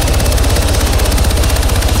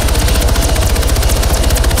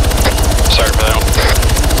 Sorry for that.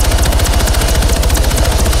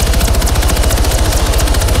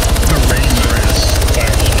 The rain is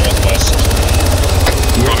fire in the northwest.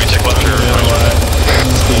 You want me to take left or right?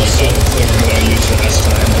 That I used last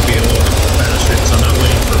time. I'll be a little faster because I'm not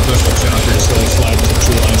waiting for a push to chopper to slowly slide into the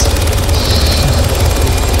tree lines.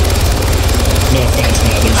 No offense,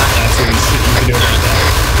 man. There's absolutely shit you can do about that.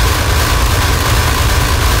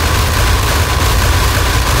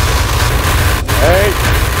 Hey,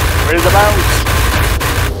 ready to bounce?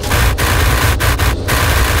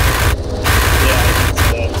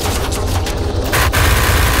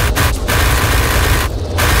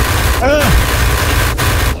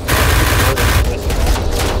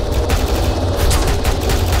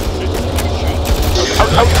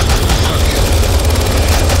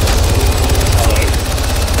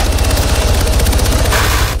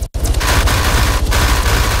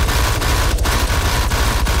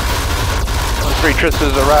 Three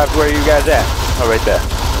Tristans arrived. Where are you guys at? Oh, right there.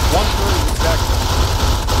 1-3, exactly.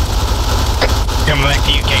 Coming back to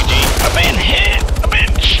you, KG. I've been hit. I've been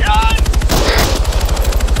shot.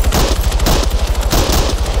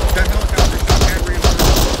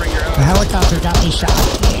 The helicopter got me shot.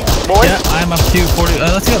 Boy. Yeah, I'm up to 40.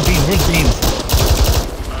 Let's go, Beans. Where's Beans?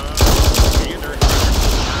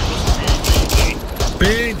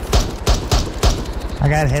 Beans! I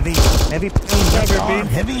got heavy pain.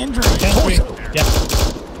 Heavy injury. Yep.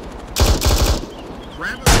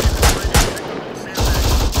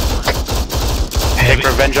 Take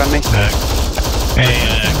revenge on me?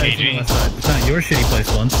 KG. It's not your shitty place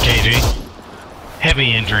once. KG.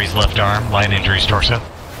 Heavy injuries left arm, light injuries torso.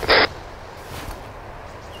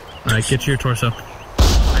 Alright, get your torso.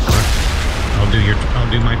 I'll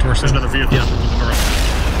do my torso. There's another vehicle. Yeah.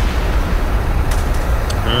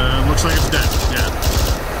 Looks like it's dead. Yeah.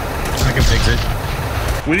 I can fix it.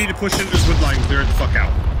 We need to push into this wood line and clear it the fuck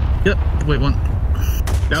out. Yep. Wait, one.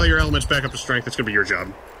 Now that your element's back up to strength, it's gonna be your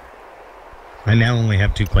job. I now only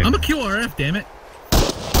have 2 claims. I'm a QRF, damn it.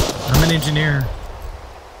 I'm an engineer.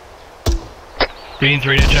 Beans,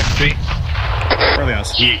 ready to check the tree? Probably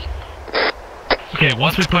us. Yeah. Okay,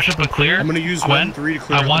 once we push up and clear, I'm gonna use Gwen, 1-3 to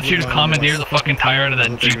clear I up want the you to wood line commandeer west. the fucking tire out of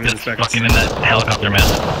that Jeep that's seconds. fucking in that helicopter, man.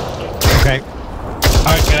 Okay.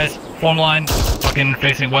 Alright, guys, form line, fucking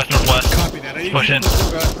facing west-northwest. Copy that. I need Push you in.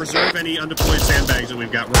 to preserve any undeployed sandbags that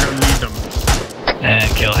we've got. We're gonna need them.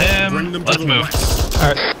 And kill him. Bring them to Let's the move. west.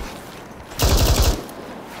 Alright.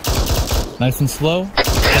 Nice and slow.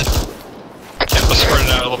 Yeah, let's spread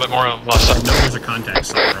it out a little bit more on the left I side. know there's a contact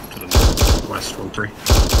somewhere up to the northwest, 1-3.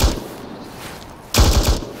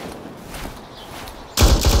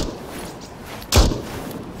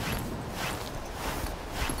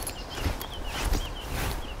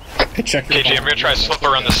 Hey, check your KG, I'm gonna try to slip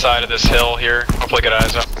around the side of this hill here. Hopefully get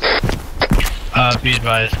eyes up. Be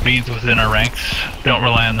advised, Beans within our ranks. Don't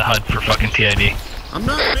rely on the HUD for fucking TID. I'm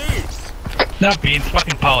not Beans! Not Beans,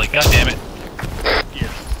 fucking Polly, god damn it. Yeah.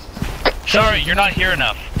 Sorry, you're not here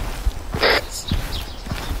enough.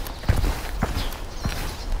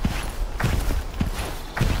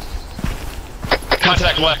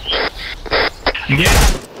 Contact left. Engage.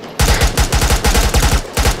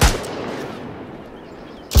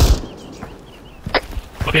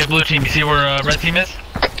 Okay, blue team, you see where red team is?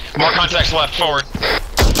 More contacts left, forward.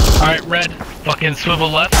 Alright, red, fucking swivel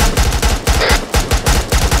left.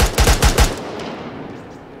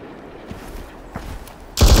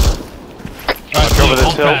 Alright, blue,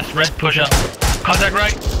 hold fast, red, push up. Contact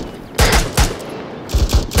right.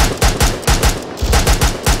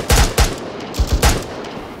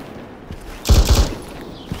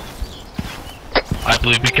 Alright,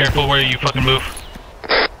 blue, be careful where you fucking move.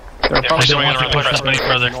 They're probably Don't want to push us any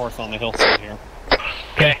further. north on the hillside here.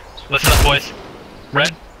 Okay, listen up, boys.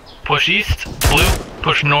 Red, push east. Blue,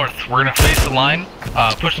 push north. We're gonna face the line.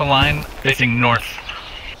 Push the line facing north.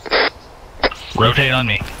 Rotate on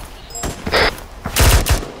me.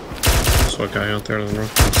 There's one guy out there on the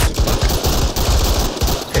northwest.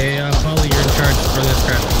 Hey, Polly, you're in charge for this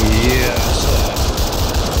crap. Yeah, I saw that.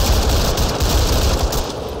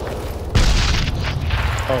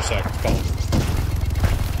 Oh, sorry.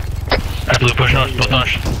 Alright, blue, push north, push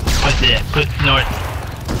north. Push north.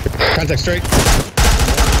 Contact straight.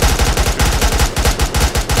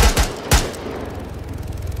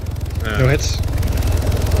 No hits.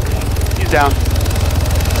 He's down.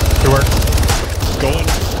 Good work. Going.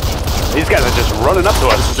 These guys are just running up to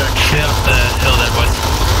us. Stay up the hill there, boys.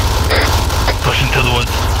 Push into the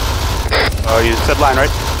woods. Oh, you said line,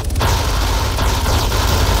 right?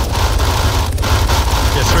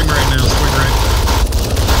 Yeah, swing right now, swing right.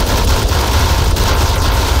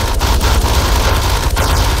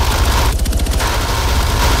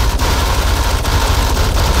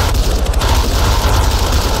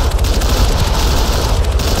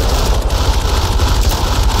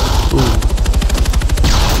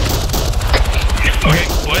 Okay,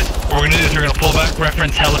 boys, what we're gonna do is we're gonna pull back,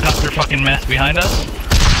 reference helicopter fucking mess behind us.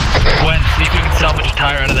 Gwen, see if you can salvage a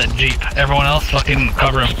tire out of that Jeep. Everyone else, fucking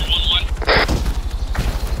cover him.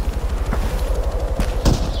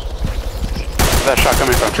 Where's that shot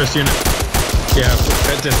coming from? Trust unit. Yeah,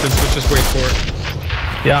 that distance, let's just wait for it.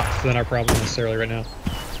 Yeah. It's not our problem necessarily right now.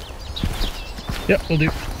 Yep, we'll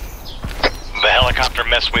do. The helicopter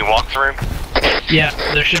mess we walked through? Yeah,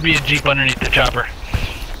 there should be a Jeep underneath the chopper.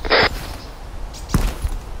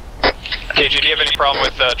 KG, do you have any problem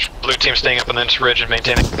with blue team staying up on this ridge and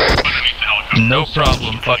maintaining? No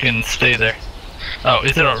problem, fucking stay there. Oh,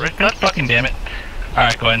 is it already? God fucking damn it.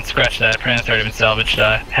 Alright, go ahead and scratch that. Apparently it's already been salvaged.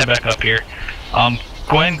 Head back up here.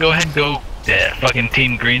 Gwen, go ahead and go fucking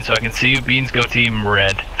team green so I can see you. Beans, go team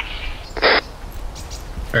red.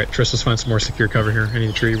 Alright, Triss, let's find some more secure cover here.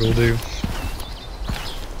 Any tree will do.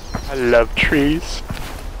 I love trees.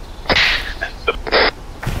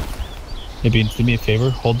 Hey, Beans, do me a favor.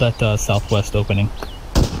 Hold that southwest opening.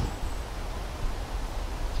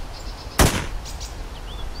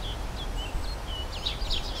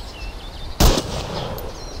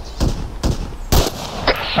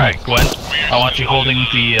 Alright, Gwen, I want you holding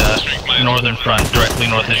the northern front, directly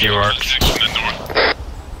north of your arcs.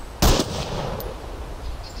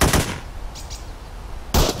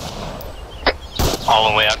 All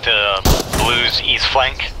the way out to Blue's east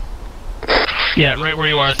flank? Yeah, right where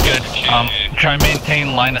you are is good. Try and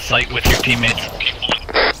maintain line of sight with your teammates.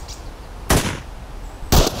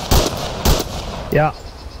 Yeah.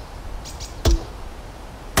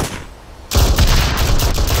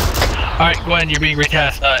 Alright, Gwen, you're being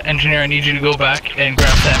retasked. Engineer, I need you to go back and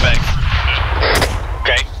grab sandbags.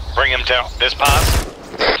 Okay, bring him to this pause?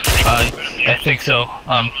 I think so.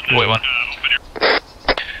 Wait one.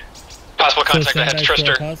 Possible contact ahead,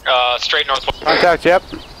 Trister. Straight north. Contact, yep.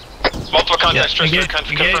 Multiple contacts, Yeah, Trister. engage.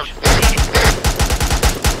 Confirm.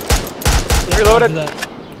 Reloaded.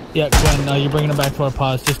 Yeah, Gwen, you're bringing them back to our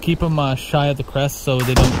pause. Just keep them shy of the crest so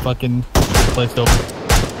they don't fucking get placed over.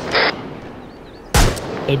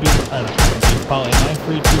 Hey, I don't know. Polly, am I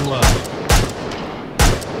free to,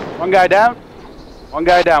 One guy down. One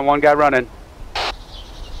guy down, one guy running.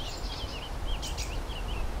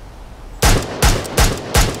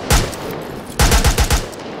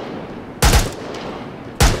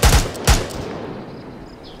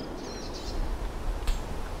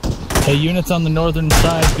 Hey, units on the northern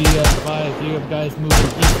side, be advised. You have guys moving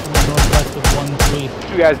east from the northwest of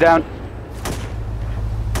 1-3. 2 guys down.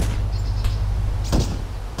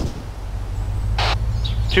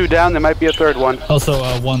 Two down, there might be a third one. Also,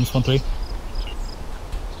 1-3.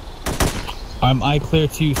 I clear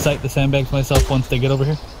to sight the sandbags myself once they get over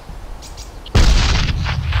here.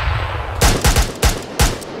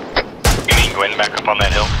 You mean Gwen back up on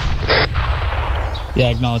that hill? Yeah,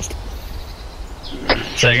 acknowledged.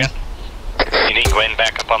 Say again? You need Gwen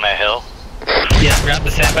back up on that hill? Yeah, grab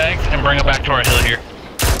the sandbags and bring them back to our hill here.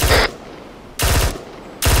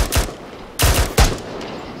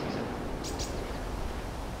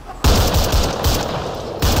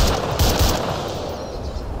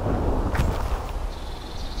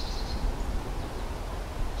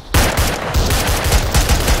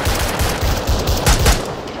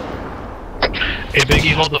 Hey,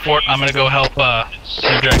 Biggie, hold the fort. I'm gonna go help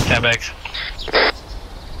team drag sandbags.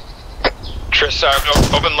 Triss,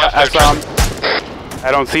 open left I there, saw him.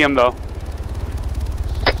 I don't see him though.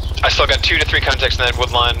 I still got 2 to 3 contacts in that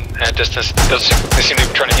wood line at distance. They seem to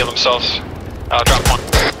be trying to heal themselves. Drop one.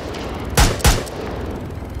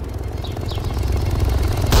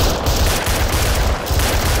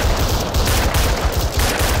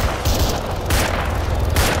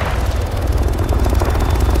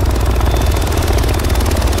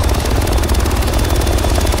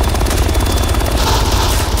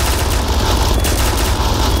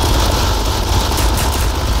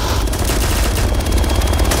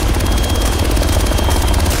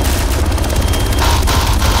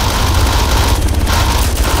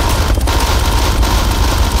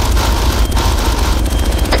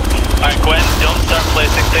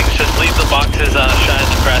 things, just leave the boxes shut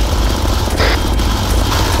and press.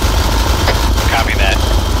 Copy that.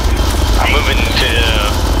 I'm moving to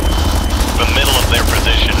the middle of their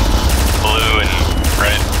position. Blue and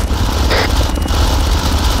red.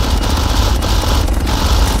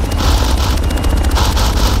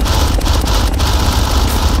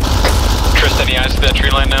 Tristan, any eyes to that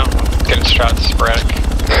tree line now? Getting shots sporadic.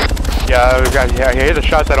 Yeah, I hear the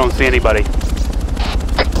shots, I don't see anybody.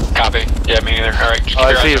 Copy. Yeah, me neither. Alright, just keep All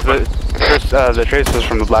I your see eyes is open. the trace was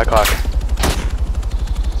from the Black Hawk.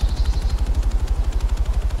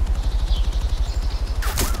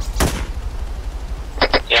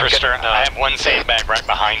 Yeah, Tristan, I have one sandbag right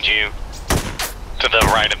behind you. To the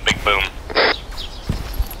right of Big Boom.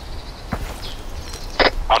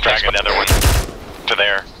 I'll drag another one to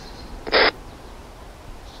there.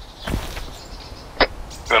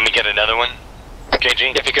 Let me get another one,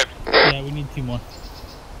 KG, if you could. Yeah, we need 2 more.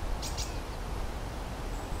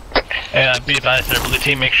 Be advised there, blue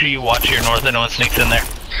team, make sure you watch your north and no one sneaks in there.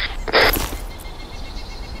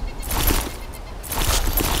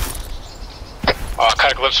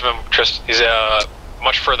 Caught a glimpse of him, Tristan. He's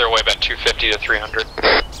much further away, about 250 to 300.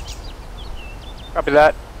 Copy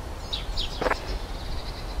that.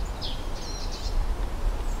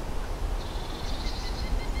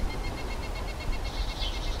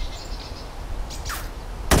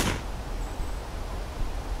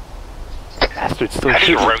 Bastard still How do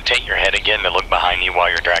you shooting. rotate your head again to look behind you while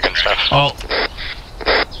you're dragging stuff? Oh.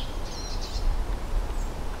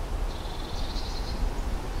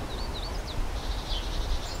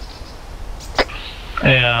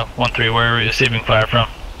 Hey, 1-3, where are we receiving fire from?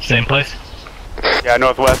 Same place? Yeah,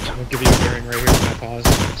 northwest. I'll give you a bearing right here when I pause.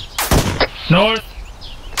 North!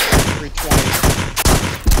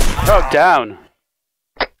 320. Oh, down.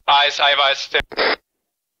 Eyes, I have eyes.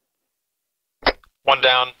 One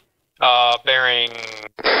down. Bearing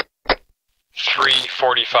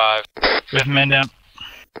 345. We have men down.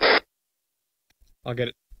 I'll get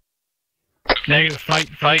it. Negative, fight.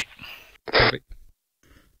 Copy.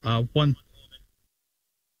 1-3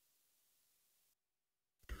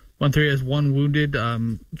 has 1 wounded,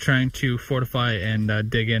 trying to fortify and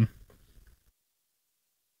dig in.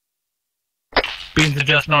 Beans are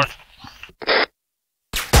just north.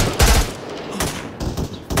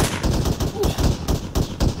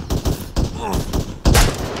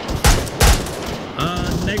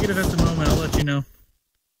 Negative at the moment, I'll let you know.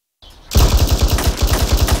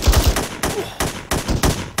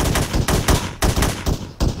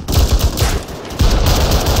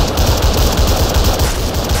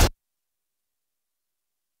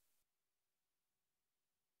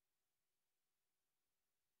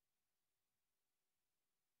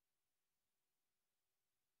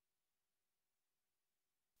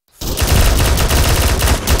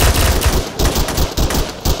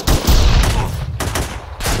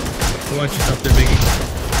 Watch yourself there, Biggie.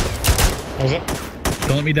 What was it?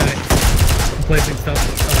 Don't let me die. I'm placing stuff. Oh,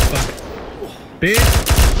 fuck. Big!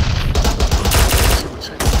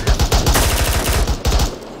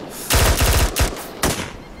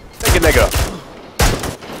 Take it, nigga.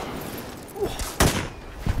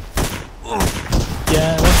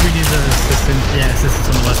 Yeah, once we need the assistance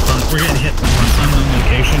on the west front. We're getting hit from an unknown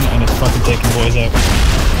location and it's fucking taking boys out.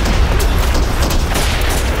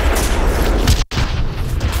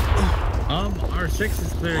 R6 is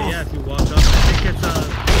clear, yeah, if you walk up. I think it's,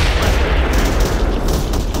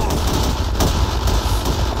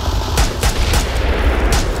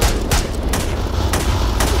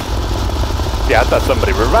 Yeah, I thought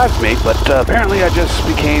somebody revived me, but apparently I just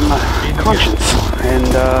became conscious and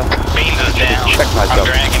Beans is down. check myself. I'm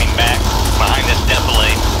dragging him back behind this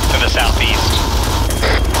defilade to the southeast.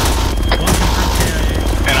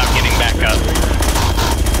 And I'm getting back up.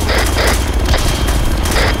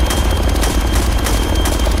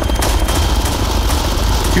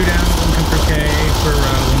 Two down, 1 come for K for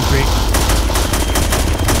 1-3.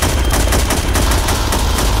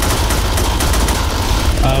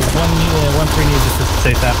 One 3 needs assist to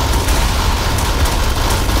save that.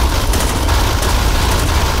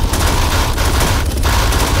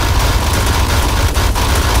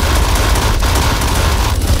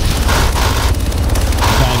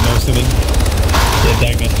 Diagnosing. Yeah,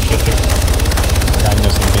 diagnosing shifter.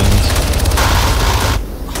 Diagnosing beans.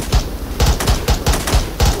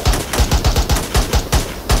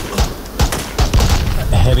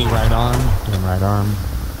 Heavy right arm, and right arm.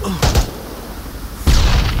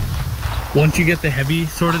 Once you get the heavy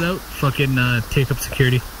sorted out, fucking take up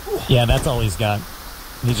security. Yeah, that's all he's got.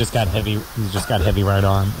 He just got heavy. He's just got heavy right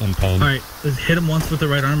arm in pain. All right, let's hit him once with the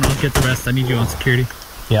right arm, and I'll get the rest. I need you on security.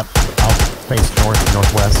 Yep. I'll face north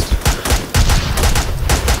northwest.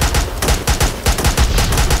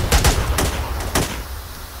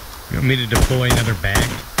 want me to deploy another bag?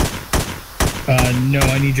 No,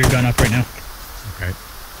 I need your gun up right now. Okay.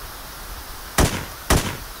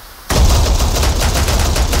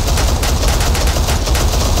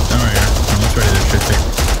 Alright, I'm almost ready to shoot it.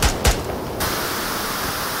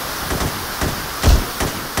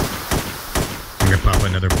 I'm gonna pop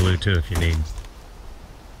another blue too if you need.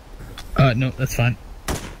 No, that's fine.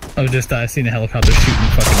 Oh, just I seen a helicopter shooting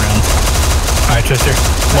fucking rounds. Alright, Chester,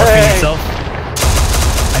 morphine yourself.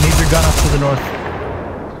 I need your gun up to the north.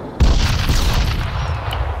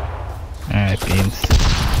 Alright, beans.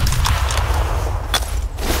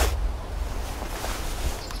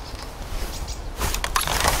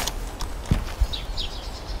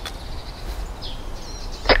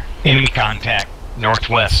 Enemy contact,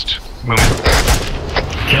 northwest. Moving.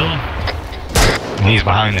 Kill him. He's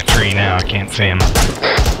behind the tree now, I can't see him.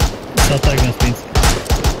 Self-diagnose, beans.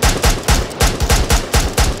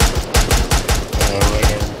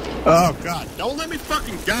 Oh god, don't let me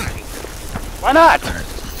fucking die! Why not?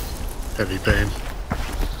 Heavy pain.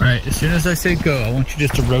 Alright, as soon as I say go, I want you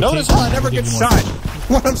just to rotate. Notice how I never get shot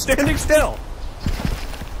when I'm standing still.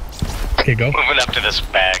 Okay, go. Moving up to this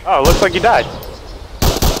bag. Oh, looks like you died.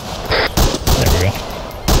 There we go.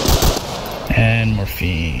 And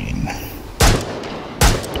morphine.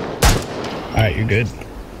 Alright, you're good.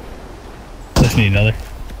 Just need another.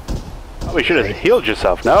 Probably should have healed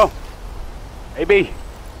yourself, no? Maybe.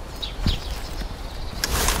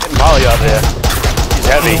 Getting Polly out there. He's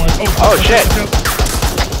heavy. Oh shit!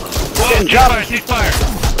 Getting jumped! Ceasefire!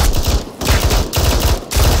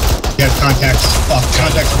 You have contacts. Fuck,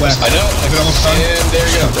 contacts west. I know. Is it almost done? And there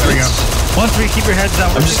you go. There we go. 1-3, keep your heads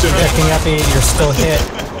down. I'm just checking up, you're still hit.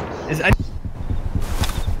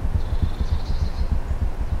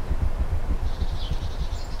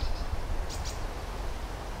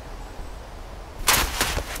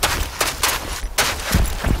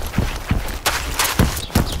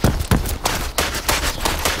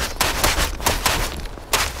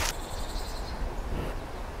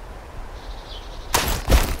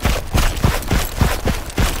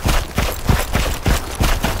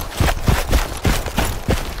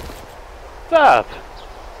 What's up?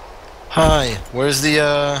 Hi, where's the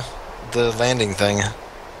landing thing?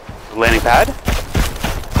 The landing pad?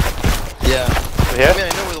 Yeah. Yeah? I mean, I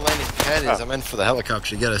know where the landing pad is. I meant for the helicopter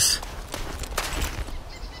to get us.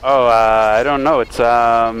 Oh, I don't know. It's,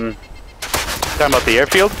 talking about the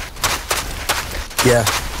airfield? Yeah.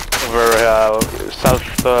 Over,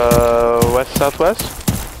 southwest?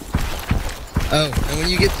 Oh, and when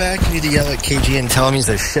you get back, you need to yell at KG and tell him he's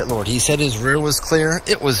a shitlord. He said his rear was clear.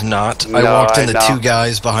 It was not. I walked into two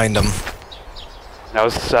guys behind him. I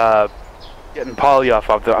was, getting Polly off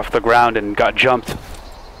the ground and got jumped.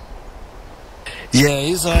 Yeah,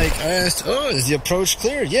 he's like, I asked, oh, is the approach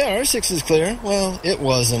clear? Yeah, R6 is clear. Well, it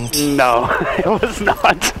wasn't. No, it was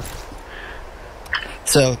not.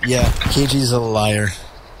 So, yeah, KG's a liar.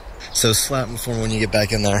 So slap him for him when you get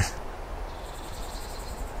back in there.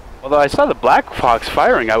 Although I saw the Black Fox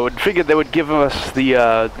firing, I would figure they would give us the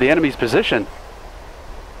enemy's position.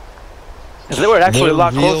 Because they were actually a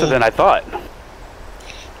lot closer than I thought.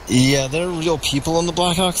 Yeah, there are real people on the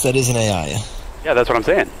Blackhawks. That is an AI. Yeah, that's what I'm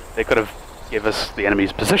saying. They could have gave us the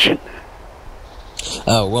enemy's position.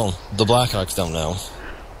 Oh, well, the Blackhawks don't know.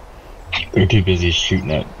 They're too busy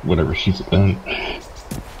shooting at whatever shoots at them.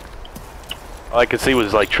 All I could see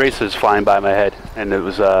was like traces flying by my head, and it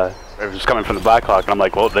was coming from the Blackhawk, and I'm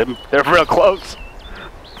like, well, they're real close.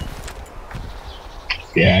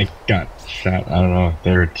 Yeah, I got shot. I don't know.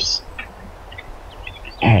 They're just...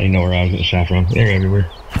 I don't even know where I was getting shot from. They're everywhere.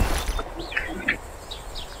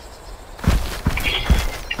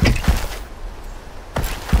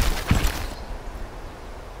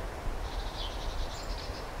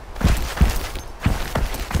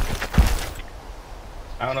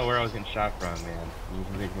 I don't know where I was getting shot from, man.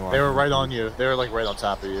 They were right on you. They were like right on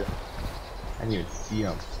top of you. I didn't even see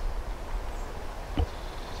them.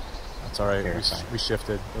 That's alright. We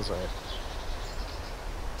shifted. It was alright.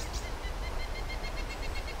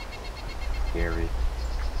 Scary.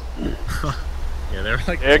 Yeah, they're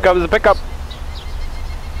like. Here comes the pickup.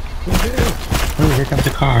 Oh, here comes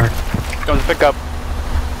the car. Here comes the pickup.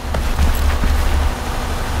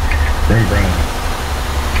 Brum brum.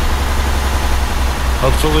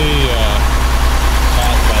 Hopefully,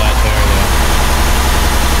 not by that there, though.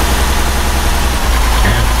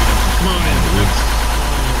 Come on in, dudes.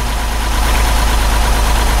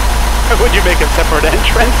 Would you make a separate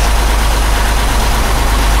entrance?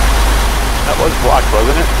 That was blocked,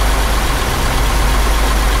 wasn't it?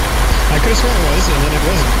 I could have sworn it was, and then it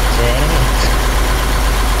wasn't, so I don't know.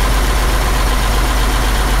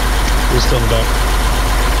 Who's still in the back?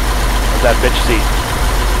 does that bitch see?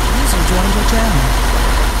 User joined your channel.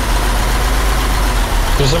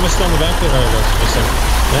 There's someone still in the back there? Oh, there's just a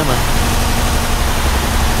camera.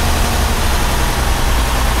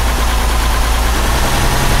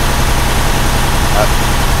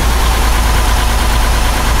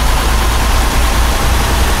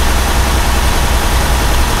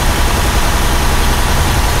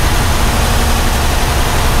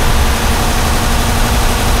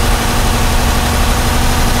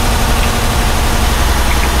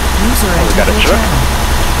 We got a truck.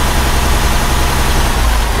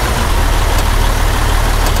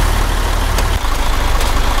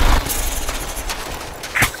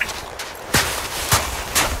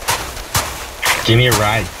 Give me a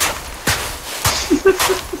ride.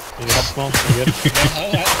 You got small? You good?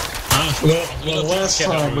 Well, the last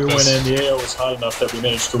time we went in, the AO was hot enough that we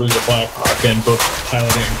managed to lose a Black Hawk, and both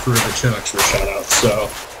pilot and crew of the Chinooks were shot out. So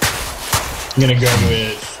I'm gonna go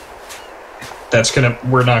with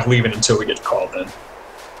we're not leaving until we get called in.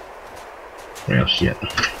 Oh shit.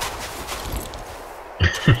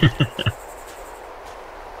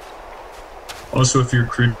 Also, if you're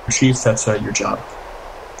crew chief, that's your job.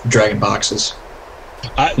 Dragging boxes.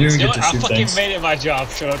 You don't get to I shoot fucking things. made it my job.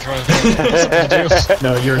 Shut up, Troy.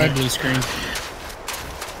 No, you're Red blue screen.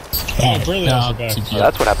 Oh, brilliant.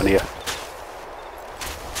 That's what happened to you.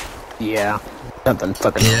 Yeah. Something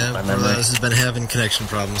fucking Yeah, wrong with my memory. This has been having connection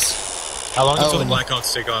problems. How long until the and-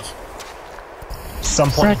 Blackhawks take off? Some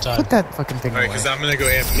point in time. Put that fucking thing Alright, away. because I'm going to go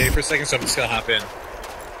AFK for a second, so I'm just going to hop in.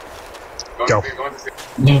 Go.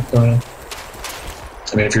 Yeah, go ahead.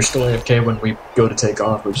 I mean, if you're still AFK when we go to take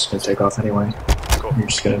off, we're just going to take off anyway. Cool. You're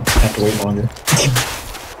just going to have to wait longer.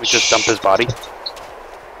 We just dump his body.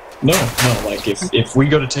 No, like if we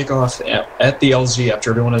go to take off at the LZ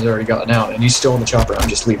after everyone has already gotten out and he's still in the chopper, I'm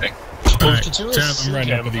just leaving. Alright, I'm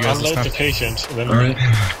ready up with you guys. Unload the patient. Alright.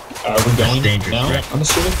 Are we going now? Yeah. I'm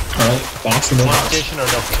assuming? Alright, back to the Modification or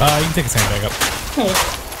no? You can take his hand back up.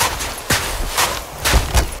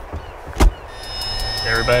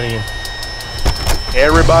 Everybody in.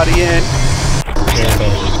 Everybody in.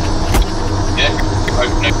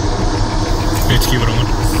 HQ, what I want.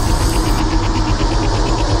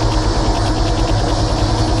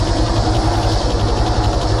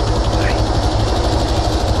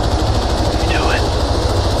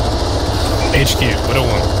 HQ, what I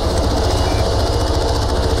want.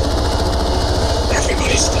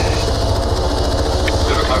 Everybody's dead.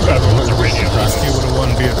 HQ, what I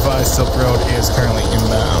want. Be advised, Silk Road is currently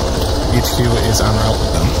inbound. HQ is en route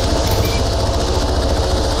with them.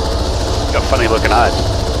 Got funny looking eyes.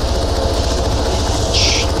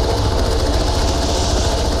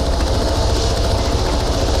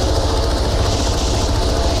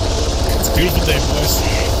 It's a beautiful day, boys.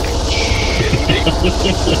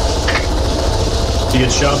 Do you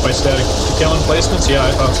get shot by static killing placements? Yeah,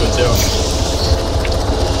 I thought so too.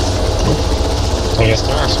 I guess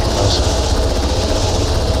there are some of those.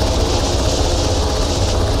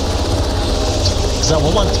 Is that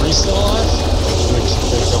 113 still alive?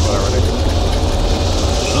 There's something already.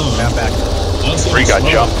 Oh, I'm back. 3 got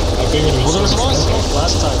jumped. I figured it was Well, there was a lot of smoke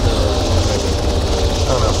last time.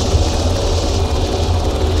 I don't know.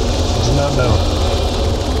 I do not know.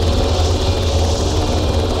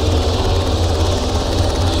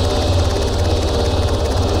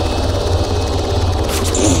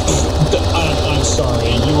 I'm sorry,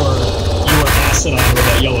 you were asinine with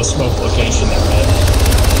that yellow smoke location there, man.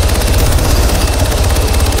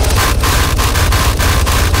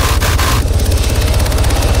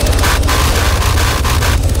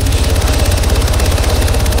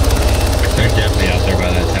 They're definitely out there by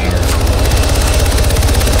that tower.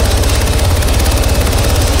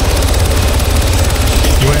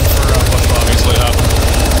 You went for what's obviously happened.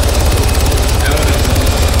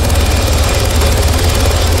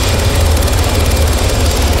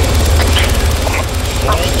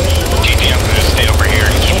 GG, I'm going to stay over here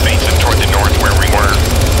and keep facing toward the north where we were.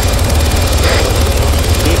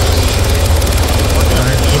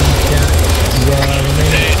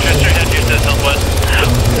 Hey, Chester had you to southwest.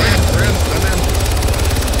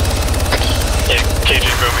 Yeah,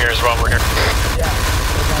 KJ's boom here as well, we're here.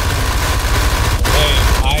 Hey,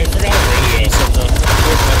 I forgot the radio.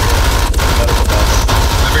 I forgot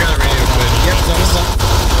the radio, but yep,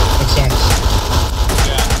 That's nice.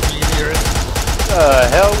 yeah, can you hear it? The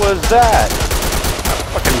hell was that?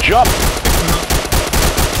 Fucking jump.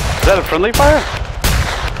 Is that a friendly fire?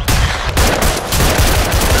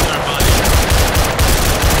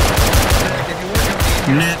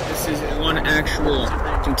 Net, this is one actual.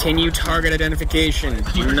 Continue target identification.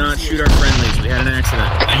 Do not shoot our friendlies. We had an accident.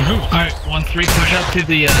 Alright, 1-3, push up to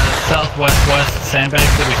the southwest sandbags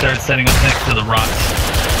that we started setting up next to the rocks.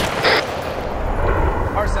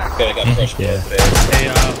 Okay, I got crushed. Yeah. Hey,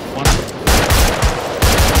 one.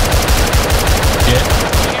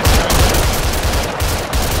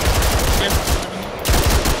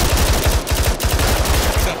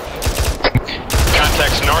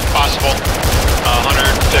 Contacts north possible.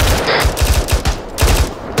 150.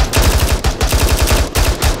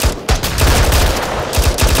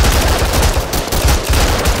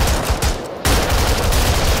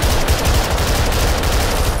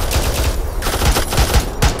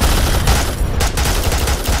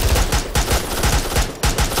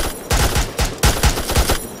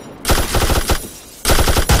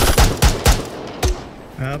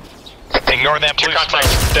 Ignore that blue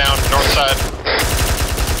contacts down north side.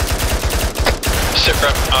 Sit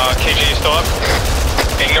rep, KG still up?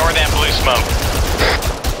 Ignore that blue smoke.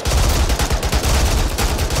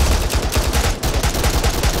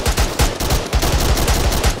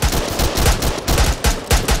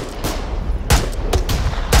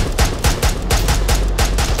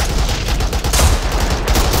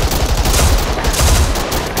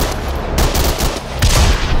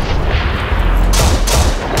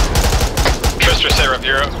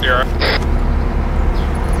 You're up.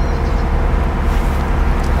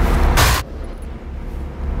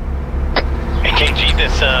 Hey KG,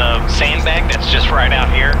 this sandbag that's just right out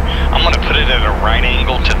here, I'm gonna put it at a right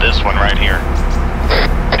angle to this one right here.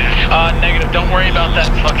 Negative, don't worry about that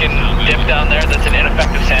fucking dip down there. That's an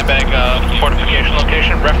ineffective sandbag fortification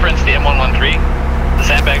location. Reference the M113. The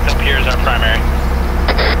sandbags up here is our primary.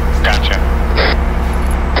 Gotcha.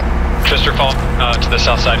 Twister fall to the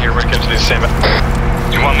south side here where it gets to the sandbag.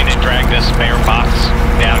 You want me to drag this spare box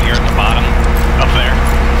down here at the bottom, up there?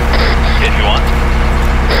 If you want.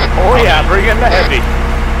 Oh okay. Yeah, bring in the heavy.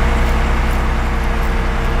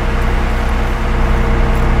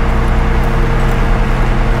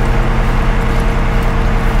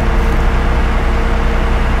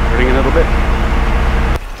 Bring in a little bit.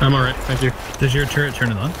 I'm alright, thank you. Does your turret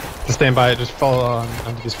turn it on? Just stand by it, just follow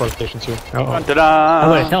onto these fortifications here. Ta-da!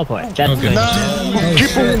 Oh wait, teleport. Jet okay.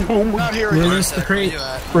 Boom. Release the crate.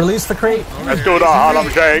 Release the crate. Let's do the Harlem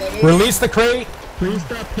Shake. Release the crate. Please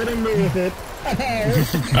stop hitting me with it.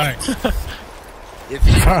 Alright.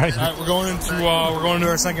 Alright, we're going into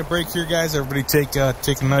our second break here, guys. Everybody take a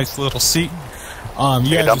nice little seat.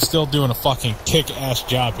 You guys are still doing a fucking kick-ass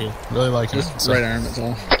job here. Really liking it. So. Right arm, that's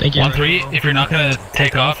all. Thank you. 1-3, if you're not gonna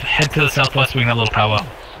take off, head to the southwest. We can have a little powwow.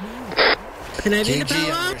 Can I be the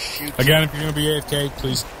powwow? Again, if you're gonna be AFK,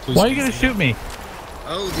 please. Why are you gonna shoot me?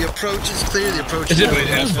 Oh, the approach is clear. The approach is clear.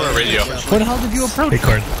 Ask for a radio. What the hell did you approach? Hey,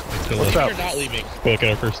 Card. What's up? You're not leaving. Go look at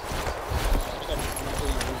it first.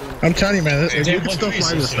 I'm telling you, man, you can still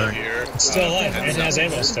fly this thing. It's still alive. It has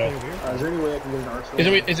ammo still. Is there any way I can get an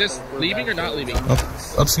arsenal? Is this leaving or not leaving?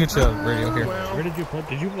 I'll just get you a radio here. Where did you put?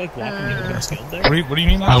 Did you like walk into the field there? What do you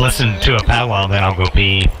mean? I'll listen to a powwow, then I'll go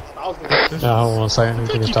pee. No, one second. I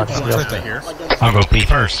think you're talking right here. I'll go pee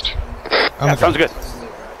first. Yeah, sounds good.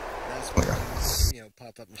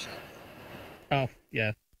 Pop up and shot. Oh,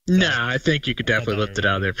 yeah. Nah, I think you could definitely lift it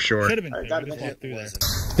out of there for sure. Should have been. Right, just walk through there.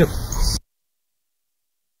 Yep.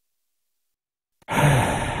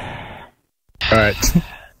 Alright.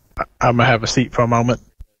 I'm gonna have a seat for a moment.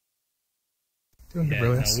 Yeah,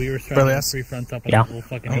 no, we were trying three fronts up on the whole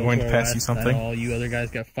fucking hill. I'm going to pass you something. All you other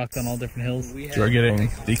guys got fucked on all different hills. You're getting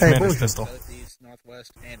the commander's pistol.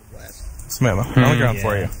 Northwest and west. Samantha, on the ground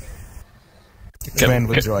for you. Command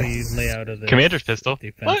with joy. The layout of the commander's pistol.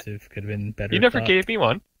 Defensive could have been better. You never gave me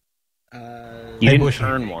one. You didn't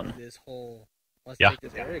earn one. Yeah.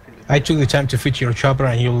 I took the time to fix your chopper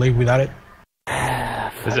and you leave without it.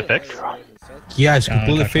 Is it fixed? Yeah, it's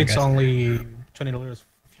completely fixed, only $20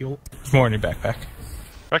 fuel. It's more in your backpack.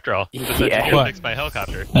 Vectorol, you fixed my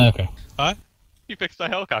helicopter. Okay. Huh? You fixed my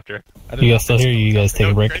helicopter. You guys still here? You guys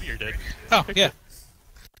take a break? Oh, yeah.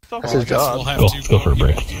 That's his job. Cool, let's go for a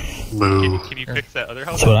break. Can you fix that other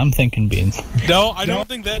helicopter? That's what I'm thinking, Beans. No, I don't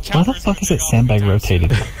think that Why the fuck is that sandbag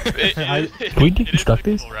rotated? Can we deconstruct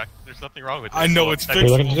these? There's nothing wrong with it. I know it's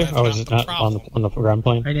fixed. Oh, is it not on the ground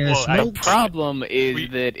plane? The problem is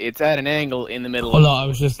that it's at an angle in the middle. Oh no, I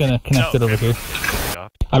was just gonna connect it over here.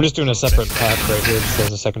 I'm just doing a separate path right here just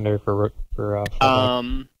as a secondary for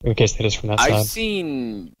in case that is from that side. I've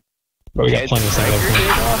seen. But we got plenty of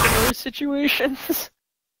off in those situations.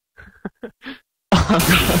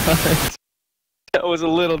 That was a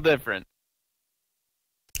little different.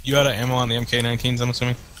 You had an ammo on the MK19s, I'm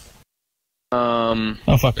assuming? Oh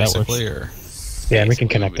fuck, that works. Or... Yeah, we can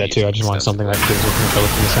connect that too. I just want something that gives us from the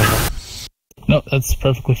sandbox. No, that's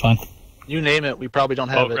perfectly fine. You name it, we probably don't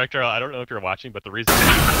have it. Rector, I don't know if you're watching, but the reason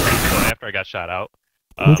after I got shot out,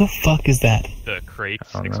 Who the fuck is that? the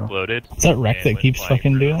crates exploded. Is that Wreck that keeps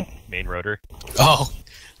fucking doing it? Main rotor. Oh,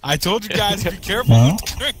 I told you guys to be careful No? with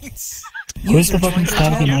the crates. Where's the fucking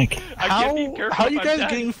static mic? How are you guys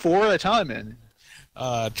getting 4 at a time in?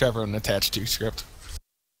 Trevor, an attached to script.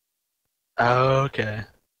 Okay.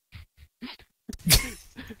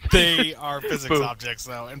 They are physics objects,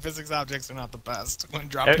 though, and physics objects are not the best when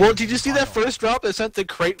dropping. Well, did you see that first drop that sent the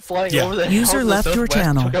crate flying over the User left your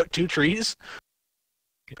channel. Took out 2 trees?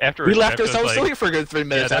 After We left after ourselves silly for a good 3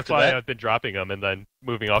 minutes that's after why that. I've been dropping them and then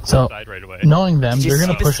moving off to So, the side right away. knowing them, Did you they're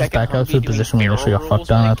gonna see the push us second back out to the Humvee position we doing initially got barrel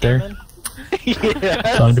fucked on rolls out there.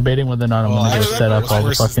 Yeah. So I'm debating whether or not I'm gonna go set up all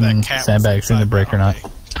the fucking sandbags in the break or not.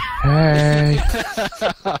 Hey.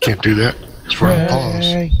 Can't do that. It's for a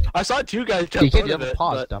pause. I saw 2 guys jump out of it.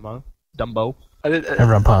 Pause, Dumbo.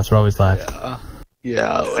 Everyone pause, we're always live.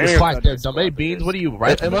 Yeah. It's quiet there, Dumbo. Hey, Beans, what are you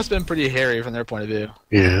right? It must have been pretty hairy from their point of view.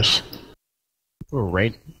 Yes. We're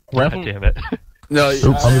right. God damn it. No, Oops,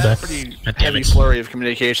 I'll be a back. pretty heavy flurry of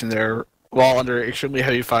communication there, while under extremely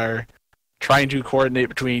heavy fire, trying to coordinate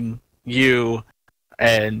between you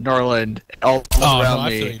and Norland, all around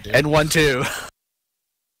me, and 1-2.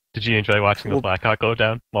 Did you enjoy watching the Blackhawk go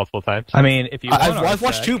down multiple times? I mean, if you I've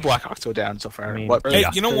watched 2 Blackhawks go down so far. Hey,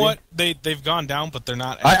 you know what? They've gone down, but they're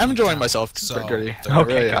not. I'm enjoying myself. So, dirty.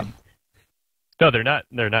 okay. No, they're not.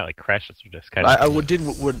 They're not like crashes. They're just kind of. I would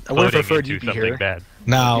have preferred you to be here. Bad.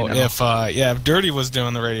 Now, if Dirty was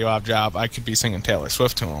doing the radio op job, I could be singing Taylor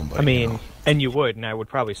Swift to him. But, I mean, and you would, and I would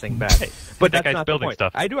probably sing back. But that's not the point.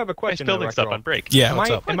 Stuff. I do have a question. He's building stuff on break. Yeah,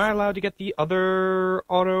 am I allowed to get the other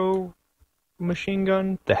auto machine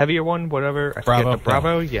gun, the heavier one, whatever? I Bravo. The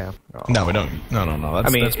Bravo, yeah. Oh. No, we don't. No.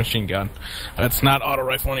 That's machine gun. That's not auto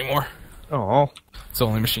rifle anymore. Oh, it's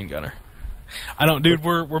only machine gunner. I don't, dude.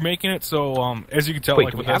 We're making it so as you can tell,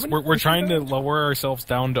 like with us, we're trying to lower ourselves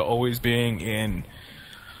down to always being in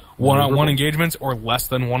one-on-one engagements or less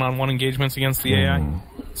than one-on-one engagements against the AI.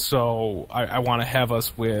 So I want to have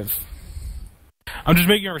us with. I'm just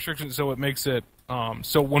making a restriction so it makes it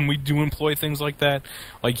so when we do employ things like that,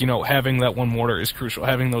 like having that 1 mortar is crucial.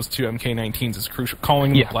 Having those 2 MK19s is crucial.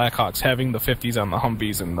 Calling the Blackhawks, having the 50s on the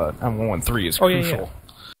Humvees and the M113 is crucial. Yeah.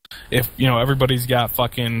 If everybody's got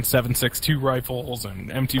fucking 7.62 rifles and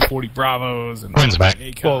M240 Bravos and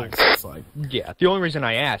ACOGs, it's like the only reason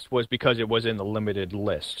I asked was because it was in the limited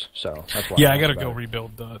list. So that's why. Yeah, I gotta go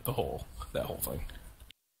rebuild that whole thing.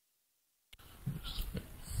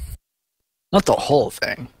 Not the whole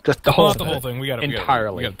thing, just the whole thing. We gotta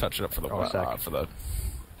entirely. We gotta touch it up for the from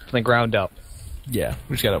the ground up. Yeah,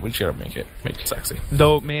 we just gotta make it sexy.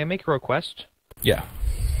 Though, may I make a request? Yeah.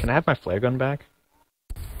 Can I have my flare gun back?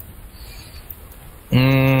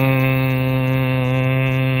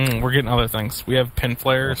 We're getting other things. We have pin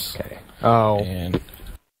flares. Okay. Oh. And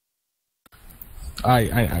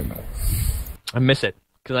I miss it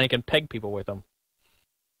because I can peg people with them.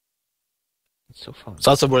 It's so fun. It's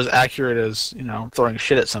also as accurate as throwing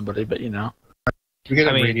shit at somebody, but Can we get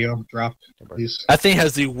a radio dropped, please? That thing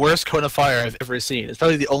has the worst cone of fire I've ever seen. It's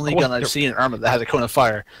probably the only gun I've seen in ARMA that has a cone of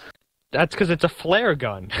fire. That's because it's a flare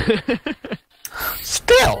gun.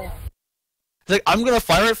 Still. It's like, I'm going to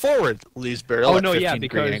fire it forward, Lee's barrel. Oh, no, yeah,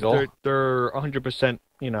 because they're 100%,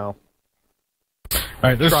 Alright,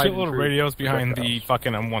 there's 2 little radios behind the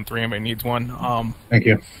fucking M13. Anybody needs one. Thank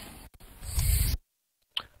you.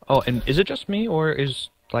 Oh, and is it just me, or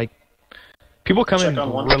is, people come in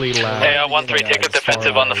really loud? Hey, 1-3, take a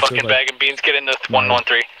defensive on the fucking bag and beans. Get in the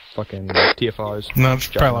 1-1-3. Fucking TFRs. No, there's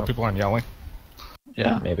probably a lot of people aren't yelling.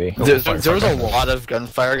 Yeah, maybe. There was a lot of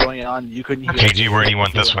gunfire going on. You couldn't hear. KG, where do you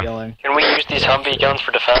want this one? Yelling. Can we use these Humvee guns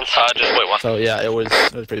for defense? Just wait one. So yeah, it was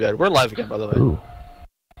pretty bad. We're live again, by the way. Ooh.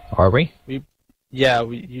 Are we? You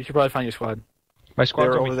should probably find your squad. My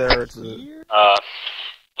squad's over there. KG,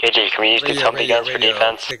 can we use these Humvee guns for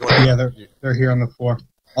defense? Yeah, they're here on the floor.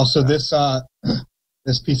 Also, this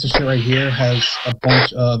piece of shit right here has a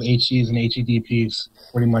bunch of HEs and HEDPs.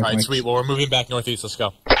 Pretty much. Alright, sweet. Well, we're moving back northeast. Let's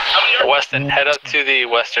go. Weston, head up to the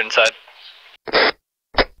western side. Can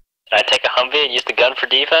I take a Humvee and use the gun for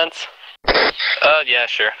defense? Yeah,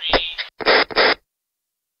 sure.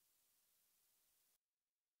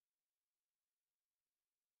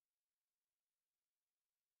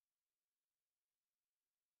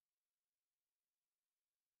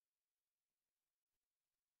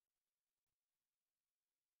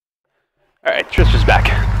 Alright, Tristan's back.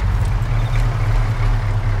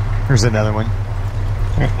 Here's another one.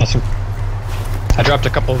 Awesome. I dropped a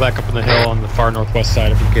couple back up on the hill on the far northwest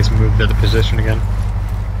side, in case we moved to the position again.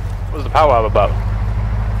 What was the powwow about?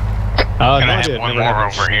 I'm gonna have one more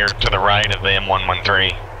over here to the right of the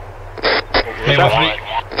M113.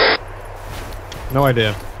 No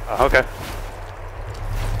idea. Okay.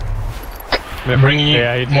 Bringing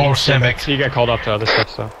you more civics. He got called up to other stuff,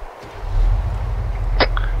 so.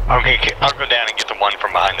 Okay, I'll go down and get the one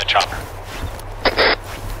from behind the chopper.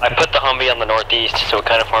 I put the Humvee on the northeast, so it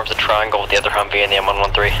kind of forms a triangle with the other Humvee and the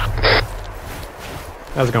M113.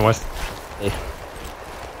 How's it going, West? Hey.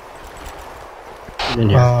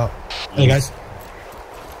 Hey guys.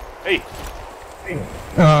 Hey.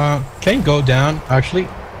 Can you go down, actually?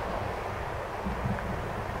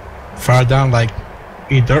 Far down, like,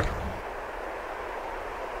 either.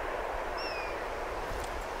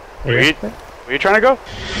 Where you trying to go?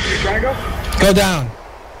 Go down.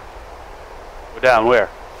 Go down where?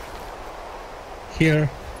 Here.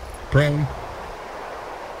 Prone.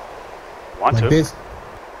 Want like to? This.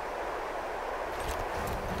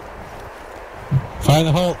 Find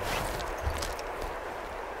the hole.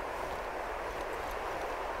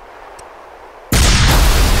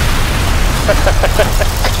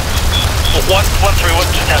 What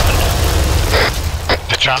just happened?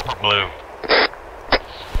 The chopper blew.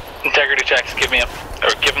 Integrity checks, give me up. Or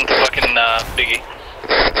give him to fucking Biggie.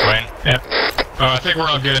 Ryan? Yeah. I think we're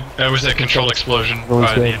all good. That was a controlled explosion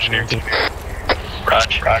by the engineering team.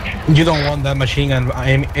 Roger. You don't want that machine gun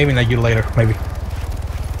aiming at you later, maybe.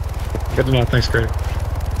 Good to know. Thanks, Greg.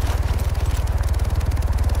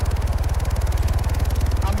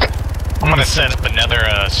 I'm gonna set up another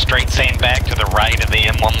straight sandbag to the right of the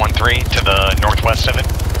M113 to the northwest of it.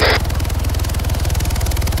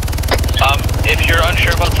 If you're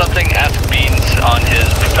unsure about something, ask Beans on his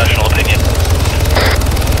professional opinion.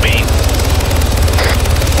 Beans?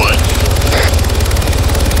 What?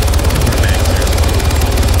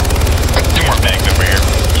 Two more bags over here.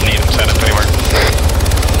 You need them set up anywhere?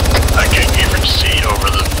 I can't even see over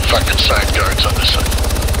the fucking side guards on this side.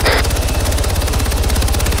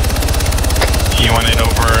 You want it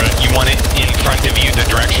in front of you, the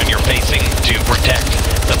direction you're facing, to protect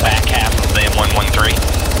the back half of the M113?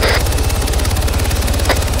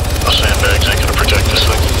 The sandbags ain't gonna protect this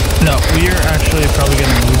thing. No, we're actually probably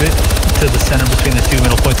gonna move it to the center between the two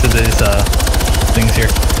middle points of these things here.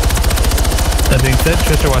 That being said,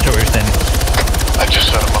 Tristan, watch out where you're standing. I'd just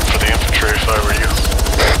set them up for the infantry if I were you.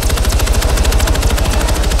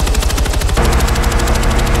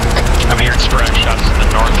 I'm hearing sporadic shots to the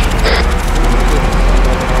north.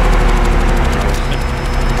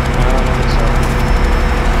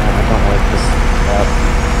 I don't like this spot.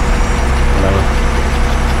 Whatever.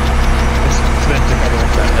 It's meant to cover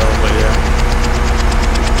up that hill, but yeah.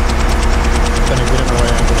 Then I get in the way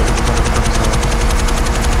angle of it's coming from, so.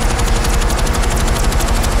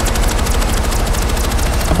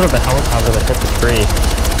 How about the helicopter that hit the tree?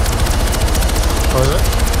 What was it?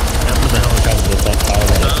 How about the helicopter that that fire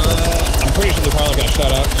that hit the tree? I'm pretty sure the pilot got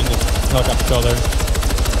shot out and the helicopter fell there.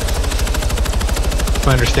 That's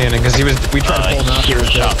my understanding, because we tried to pull him out. Here's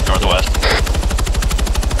shot northwest.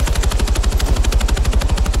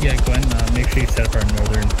 Yeah, Gwen, make sure you set up our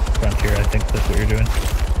northern frontier. I think that's what you're doing.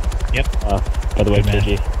 Yep. By the way,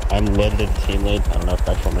 Pidgey, I'm loaded as team lead. I don't know if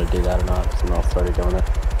I want me to do that or not, so I'll start doing it.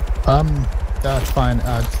 That's fine.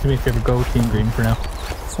 Just do me a favor, go team green for now.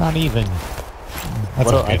 It's not even.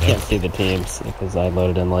 That's Well, okay, I can't see the teams because I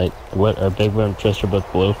loaded in late. What are Big Boom and Tristan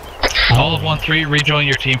both blue? All of 1-3, rejoin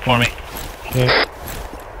your team for me. Okay.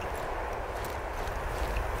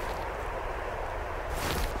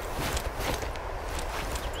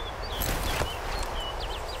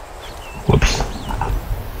 Whoops.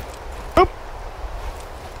 Oop.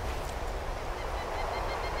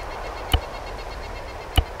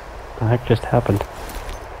 What the heck just happened?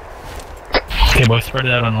 Okay, boys, spread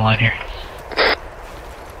it out on the line here.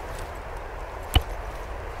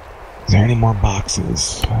 Is there any more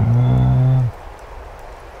boxes?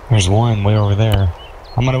 There's one way over there.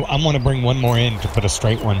 I'm gonna bring one more in to put a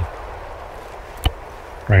straight one.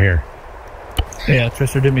 Right here. Yeah,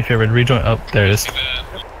 Tristan, do me a favor, rejoin. Oh, there it is.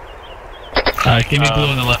 Give me blue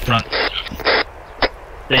on the left front.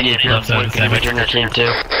 They need help, can you return your team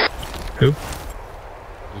too? Who?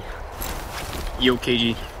 Yo,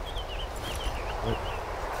 KG.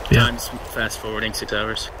 Yeah. I'm just fast forwarding 6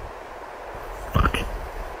 hours. Fuck.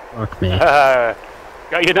 Fuck me.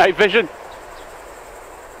 Got your night vision?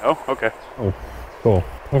 Oh, okay. Oh, cool.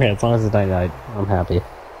 Okay, as long as it's night, I'm happy.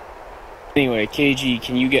 Anyway, KG,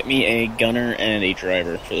 can you get me a gunner and a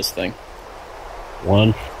driver for this thing?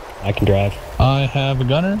 One. I can drive. I have a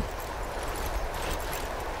gunner.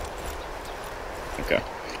 Okay.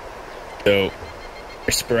 So,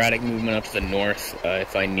 sporadic movement up to the north.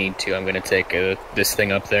 If I need to, I'm going to take this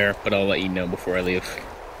thing up there, but I'll let you know before I leave.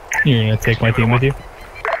 You're going to take my team with you?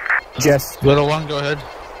 Just little one, go ahead.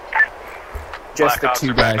 Just the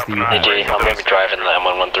two guys that you have. Hey, I'm going to be driving the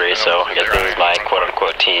M113, so I guess this is my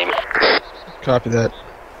quote-unquote team. Copy that.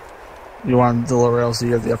 You want the lower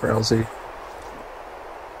LZ or the upper LZ?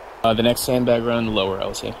 The next sandbag run, the lower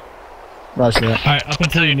LZ. Roger that. Alright, up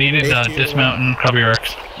until you need it, dismount and cover your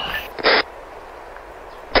arcs.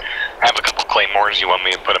 I have a couple claymores. You want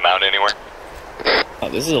me to put them out anywhere? Oh,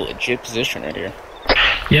 this is a legit position right here.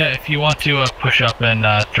 Yeah, if you want to push up and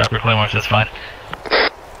drop your claymores, that's fine.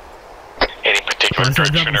 Any particular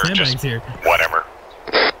direction or just here. whatever?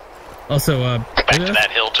 Also, back to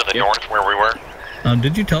that hill to the north where we were.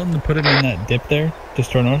 Did you tell them to put it in that dip there,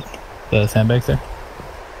 just to our north? The sandbags there?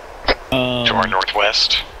 To our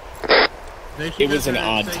northwest. It was an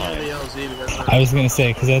odd time. I was gonna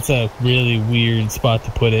say, because that's a really weird spot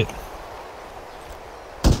to put it.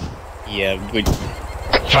 Yeah, good.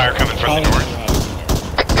 Fire coming from the north.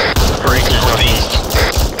 Break northeast.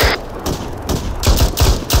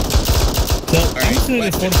 So, usually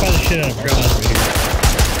they fortify the shit out of our house right here.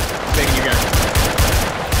 Thank you guys.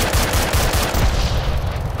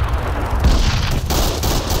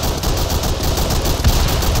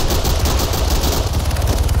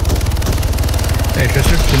 Hey,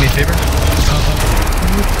 Tristan, do me a favor?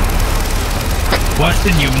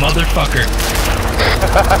 Weston, you motherfucker.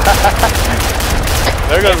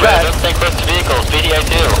 There goes that. Don't stay close to vehicles. BDI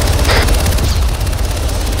 2.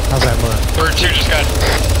 How's that look? Bird 2 just got...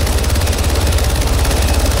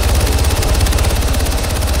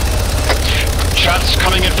 Shots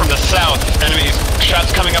coming in from the south. Enemies.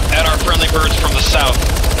 Shots coming up at our friendly birds from the south.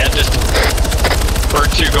 At distance.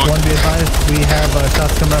 Bird 2 going... One be advised, we have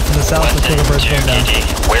shots coming up from the south. Let's take a bird going down.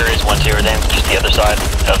 Where is 1-2 then? Just the other side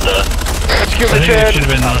of the... Let's give it a chance. Should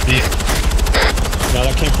have been northeast. No,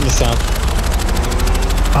 that came from the south.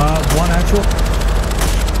 One actual.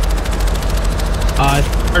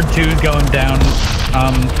 Bird 2 going down.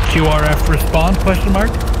 QRF respond, question mark?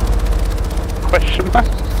 Question mark?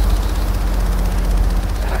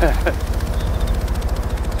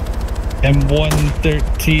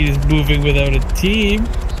 M113 is moving without a team.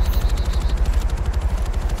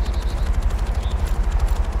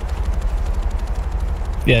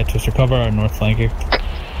 Yeah, just to cover our north flank here.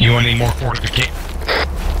 You want any more fortification?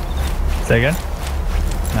 Say again?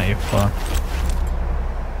 Not you, hold on.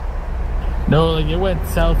 No, like it went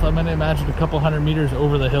south, I'm gonna imagine a couple 100 meters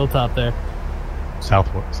over the hilltop there.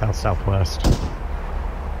 Southwest.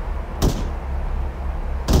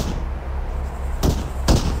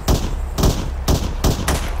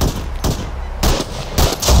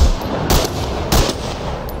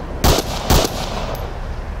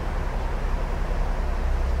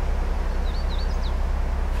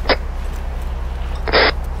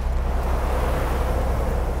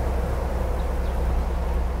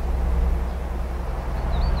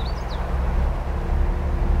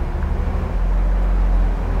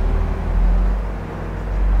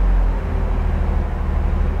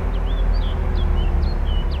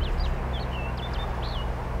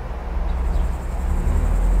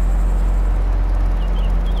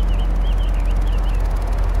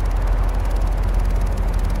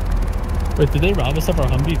 Wait, did they rob us of our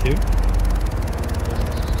Humvee too?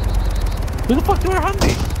 Who the fuck took our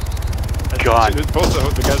Humvee? Gone. Both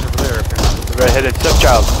the guys over there. The red-headed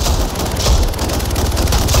stepchild.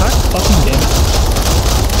 God fucking damn it.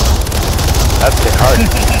 That's hit hard.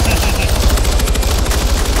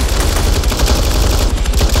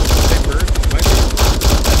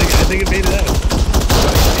 I think it made it out.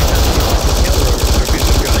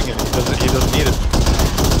 He doesn't need it.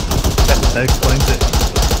 That explains it.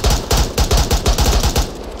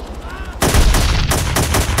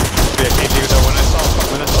 Yeah, KG, though, when I saw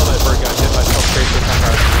that bird got hit, I felt crazy with my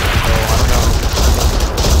heart. So I don't know.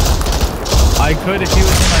 I could if he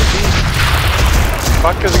was in my team.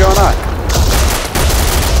 What the fuck is going on?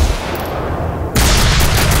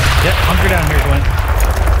 Yep, hunker down here, Gwen.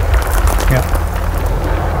 Yeah.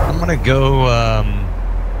 I'm gonna go, I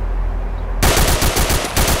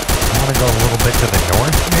wanna go a little bit to the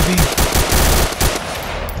north, maybe?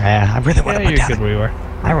 Yeah, I really wanna put down... where you are.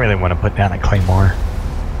 I really wanna put down a claymore.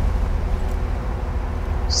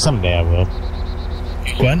 Someday I will.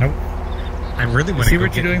 Gwen? I really want to see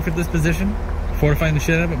what you're doing for this position? Fortifying the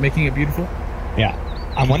shit out of it, making it beautiful? Yeah.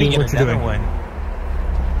 I want to get another one.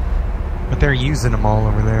 But they're using them all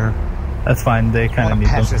over there. That's fine, they kind of need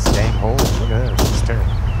them. Patch this dang hole. Look at this. It's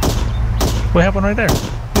terrible. We have one right there.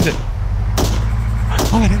 Use it.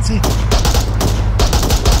 Oh, I didn't see it.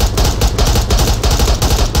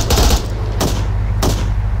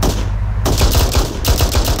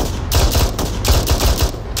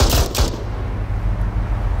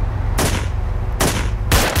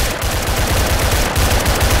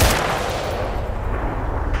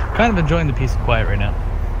 Kind of enjoying the peace and quiet right now.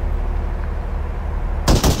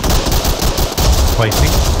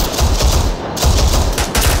 Placing.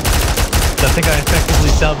 I think I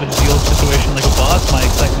effectively salvaged the old situation like a boss. My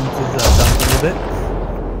excitement is down a little bit.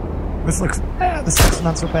 This looks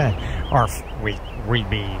not so bad.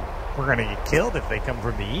 We're gonna get killed if they come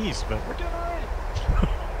from the east, but we're doing alright.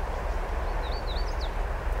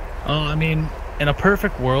 Oh, I mean, in a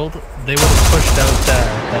perfect world, they would have pushed out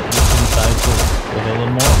that eastern side to a little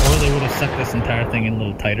more, or they would have sucked this entire thing in a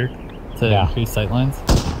little tighter to increase sightlines.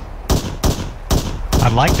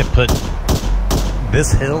 I'd like to put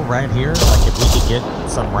this hill right here. Like if we could get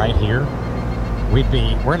some right here,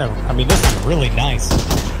 we're in a. I mean, this is really nice.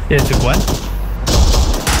 Yeah, so Gwen,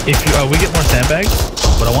 if we get more sandbags,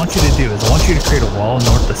 what I want you to do is I want you to create a wall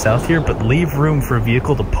north to south here, but leave room for a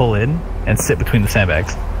vehicle to pull in and sit between the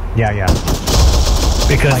sandbags. Yeah.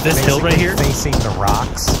 Because like this hill right here, facing the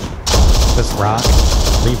rocks, this rock,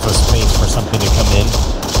 leave a space for something to come in.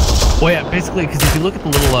 Well, yeah, basically, because if you look at the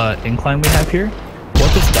little incline we have here,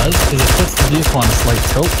 what this does is it puts the vehicle on a slight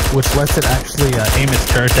tilt, which lets it actually aim its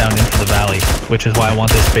turret down into the valley, which is why I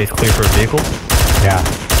want this space clear for a vehicle. Yeah.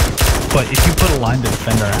 But if you put a line to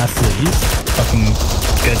defend our ass to the east, fucking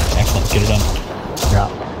good, excellent, get it done.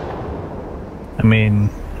 Yeah. I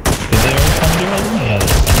mean, did they already come to us? Yeah,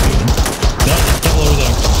 they're coming to them. No, there's people over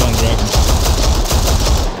there, flying dragons.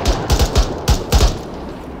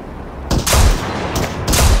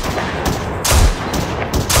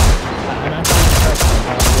 I'm actually impressed on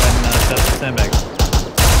how Gwen set up the sandbags.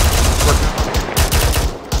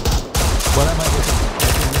 What I might look at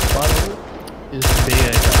this spot over is to be a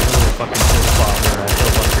little fucking hill spot or a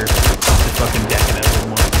hill bunker. Just fucking deck it out a little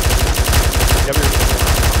more.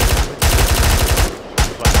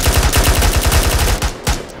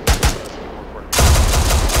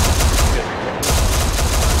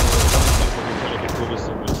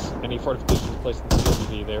 Any fortifications placed in the field to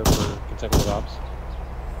be there for consecutive ops,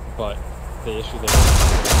 but the issue there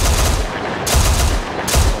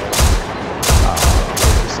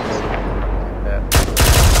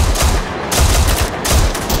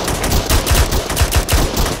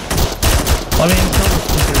well, I mean, until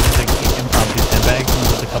there's like impromptu sandbags, and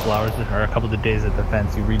with a couple hours or a couple of days at the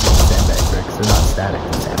fence, you redo the sandbags, right? Because they're not static,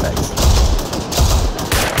 the sandbags.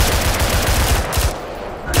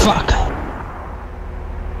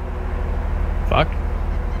 Fuck.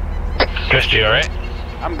 Chris, you alright?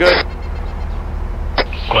 I'm good.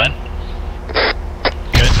 Gwen?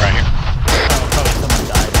 Good, right here. Probably someone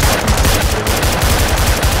died.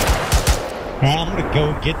 Well, I'm gonna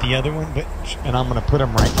go get the other one, and I'm gonna put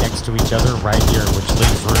them right next to each other, right here, which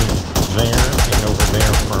leaves room there and over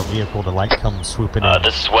there for a vehicle to like come swooping in.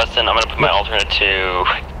 This is Weston. I'm gonna put my alternate to.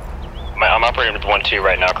 I'm operating with 1-2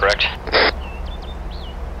 right now, correct?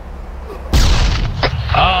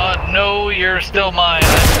 No, you're still mine.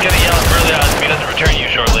 I'm gonna yell at Burley odds if he doesn't return you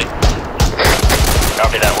shortly.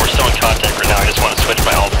 Copy that. We're still in contact right now. I just want to switch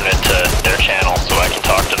my alternate to their channel so I can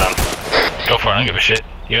talk to them. Go for it, I don't give a shit.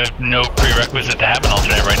 You have no prerequisite to have an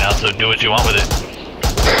alternate right now, so do what you want with it.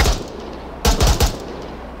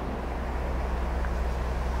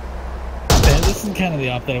 Man, this is kind of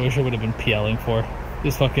the op that I wish I would have been PLing for.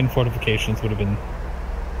 These fucking fortifications would have been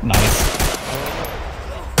nice.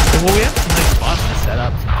 Well, we have some nice spots to set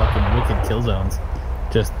up, some fucking wicked kill zones.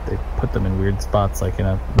 Just, they put them in weird spots, like in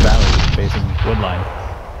a valley facing woodline.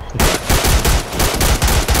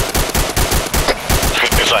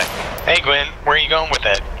 It's like, hey Gwen, where are you going with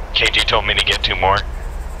that? KG told me to get 2 more.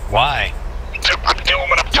 Why? I'm doing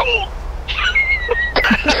what I'm told!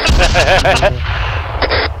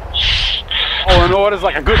 All in orders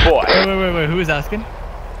like a good boy. Wait, who is asking?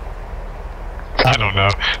 I don't know.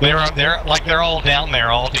 They're all down there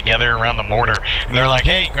all together around the mortar. And they're like,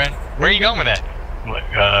 hey, Gren, where are you going with that? Like,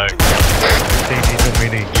 KG told me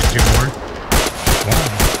to get 2 more. Wow.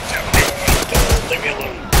 Leave me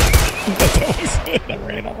alone. That's always good. I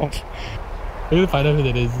ran off. We're gonna find out who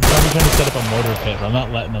that is. He's probably trying to set up a mortar pit. I'm not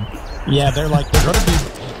letting them. Yeah, they're like, they're gonna be.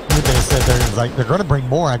 They said they're gonna bring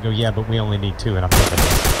more. I go, yeah, but we only need 2, and I'm thinking.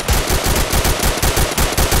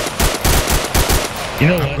 You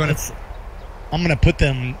know what? I'm gonna put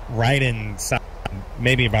them right inside,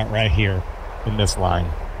 maybe about right here in this line.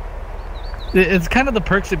 It's kind of the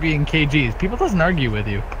perks of being KGs. People doesn't argue with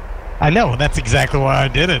you. I know. That's exactly why I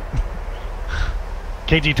did it.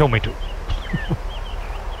 KG told me to.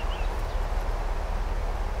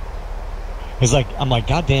 It's like, I'm like,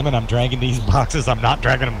 God damn it! I'm dragging these boxes. I'm not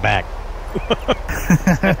dragging them back.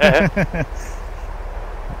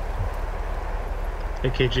 Hey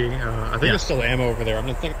KG, I think there's still ammo over there. I'm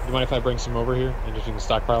gonna think. Do you mind if I bring some over here and just you can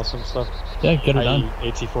stockpile some stuff? Yeah, get it done.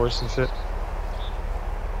 AT4s and shit.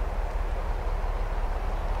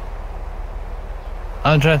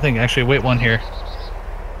 I'm trying to think. Actually, wait one here.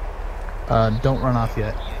 Don't run off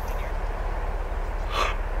yet.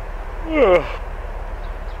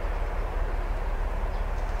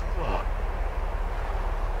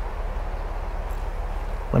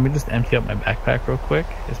 Let me just empty out my backpack real quick,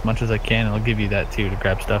 as much as I can, and I'll give you that too to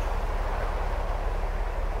grab stuff.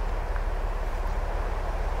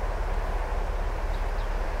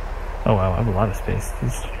 Oh wow, I have a lot of space.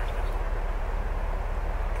 Jeez.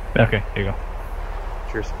 Okay, here you go.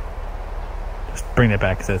 Cheers. Just bring that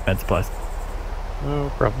back, it says med supplies. No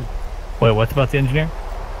problem. Wait, what's about the engineer?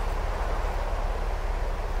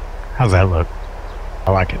 How's that look?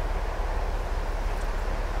 I like it.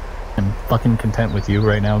 I'm fucking content with you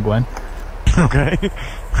right now, Gwen. Okay.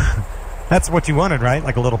 That's what you wanted, right?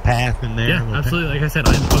 Like a little path in there. Yeah, absolutely. Like I said,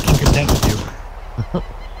 I'm fucking content with you.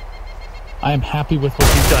 I am happy with what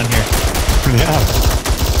you've done here. Yeah.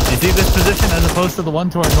 You see this position as opposed to the one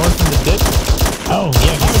to our north in the ditch? Oh,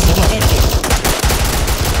 yeah.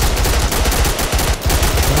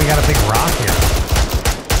 We got a big rock here.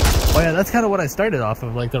 Oh yeah, that's kind of what I started off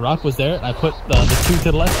of. Like, the rock was there, and I put the two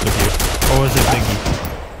to the left with you. Or was it Biggie?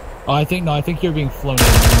 Oh, I think you're being flown in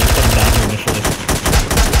when you put them down here initially.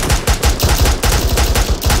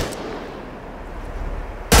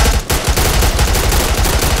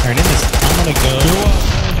 Alright, in this, I'm gonna go.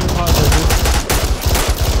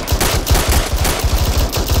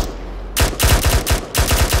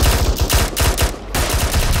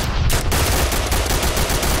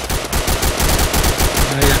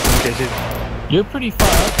 You're pretty far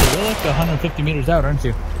out there. You're like 150 meters out, aren't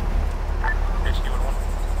you?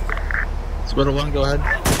 Squirtle 1, go ahead.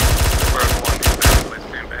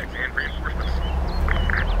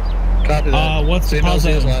 Copy that. What's the pause?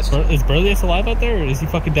 Is Burlius alive out there, or is he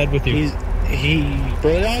fucking dead with you?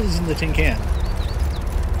 Burlius is in the tin can.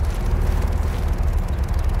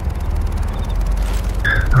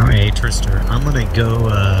 Alright, Trister, I'm gonna go,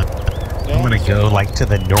 like to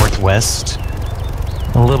the northwest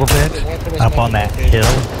a little bit, up on that hill,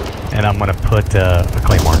 and I'm gonna put a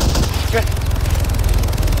claymore. Okay.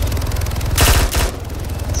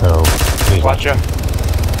 So, watch ya.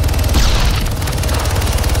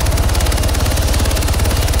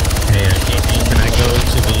 And can I go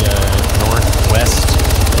to the northwest,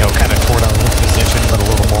 kind of toward our old position, but a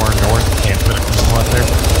little more north, and put a claymore up there?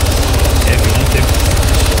 Yeah, if you want to.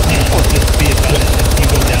 Yeah, or just be about it. If you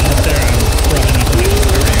go down up there, I'm probably not going to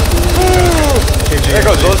There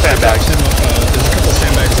goes those sandbags. There's a couple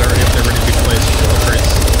sandbags already up there ready to be placed for upgrades.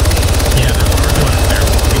 Yeah, there's a large one up there.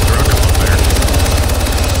 We broke them up there.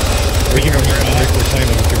 We can go here and reclaim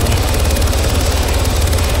them if you want.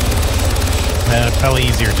 Probably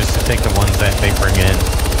easier just to take the ones that they bring in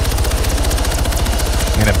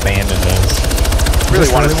and abandon those. Really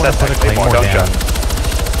want to put a claymore down.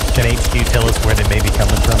 Can HQ tell us where they may be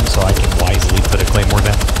coming from so I can wisely put a claymore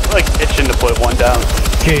down? I'm like itching to put one down.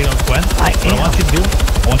 Okay, Gwen, what I want you to do,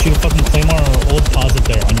 I want you to fucking claymore our old posit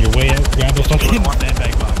there. On your way out, grab a fucking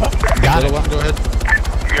sandbag box. Got it. Go ahead.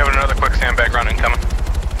 You have another quick sandbag run incoming.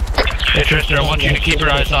 Hey Trister, I want you to keep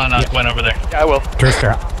your eyes on Gwen over there. Yeah, I will.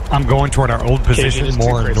 Trister, I'm going toward our old position,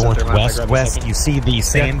 more northwest. You see the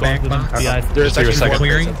sandbag box? There's actually a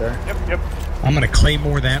clearing. Yep. I'm going to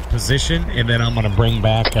claymore that position, and then I'm going to bring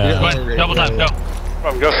back... Gwen, double time, go.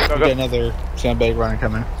 Go. We got another sandbag run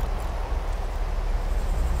coming.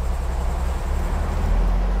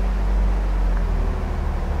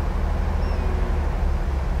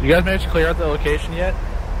 You guys managed to clear out the location yet?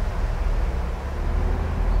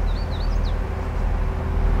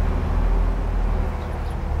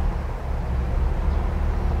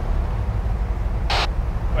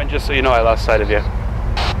 And just so you know, I lost sight of you.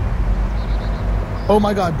 Oh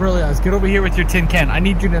my god, Burlias, get over here with your tin can. I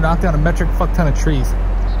need you to knock down a metric fuck ton of trees.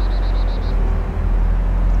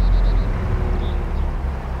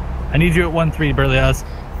 I need you at 1-3, Burlias.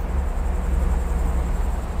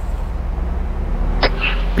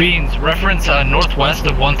 Beans, reference northwest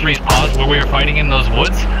of 1-3's pause where we were fighting in those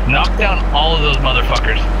woods. Knock down all of those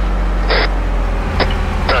motherfuckers.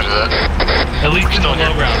 Roger that. At least in the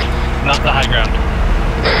low ground, not the high ground.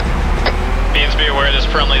 Beans, be aware there's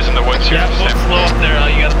friendlies in the woods here. Yeah, folks, slow up there.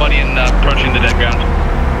 You got a buddy in approaching the dead ground.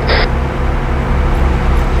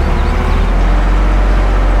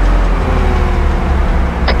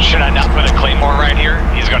 Should I not put a claymore right here?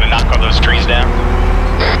 He's going to knock all those trees down.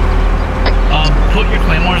 Put your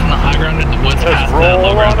claymores in the high ground in the woods past the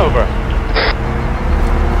low ground. Over.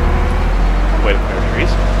 Wait for the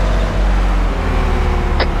trees.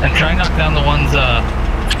 And try and knock down the ones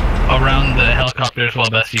around the helicopter as well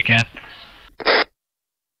best you can.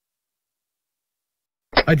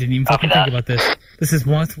 I didn't even fucking think about this. This is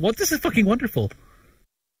fucking wonderful.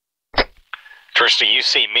 Trista, you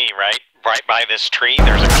see me, right? Right by this tree,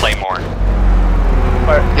 there's a claymore.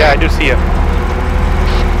 Yeah, I do see you.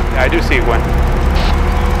 Yeah, I do see you, Gwen.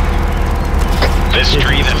 This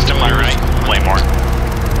tree that's to my right, claymore.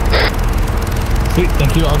 Sweet,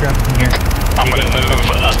 thank you. I'll grab it from here. I'm gonna move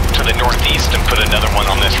up to the northeast and put another one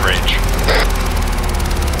on this ridge.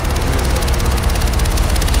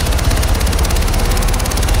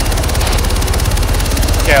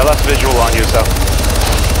 Yeah, less visual on you, so.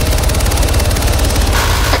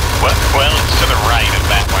 Well, it's to the right of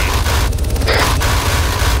that one.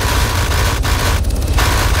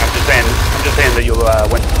 I'm just saying that you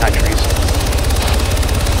went behind trees.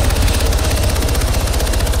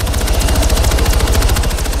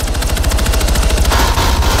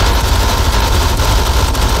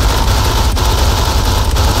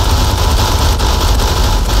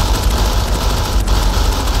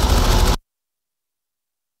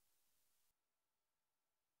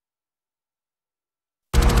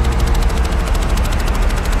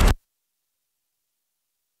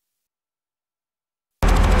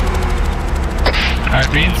 Alright,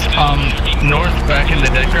 Beans, north back in the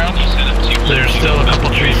dead ground, there's still a couple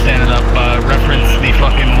trees standing up, reference the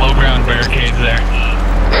fucking low ground barricades there.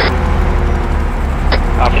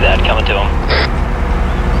 Copy that, coming to him.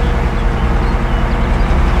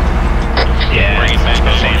 Yeah, bring it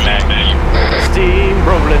back, Steam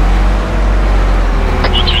rolling.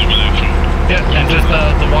 Yeah, and just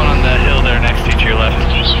the one on the hill there next to your left.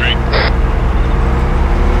 Straight.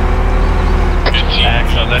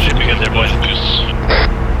 Excellent, that should be good there, boys.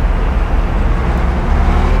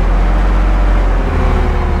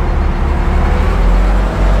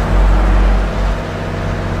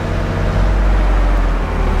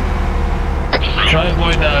 Try to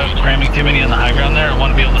avoid cramming too many on the high ground there. I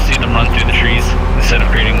want to be able to see them run through the trees instead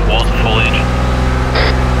of creating walls of foliage.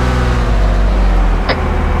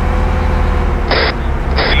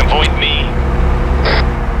 And avoid me.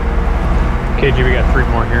 KG, we got 3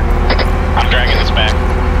 more here. I'm dragging this back.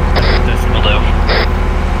 This will do.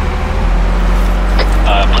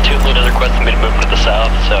 Platoon leader requesting me to move to the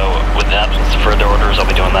south, so with the absence of further orders, I'll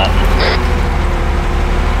be doing that.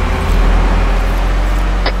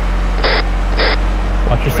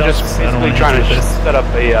 Watch yourself. We're just basically trying to set up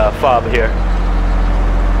a fob here.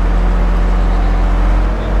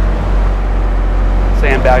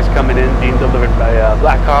 Sandbags coming in, being delivered by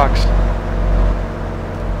Blackhawks.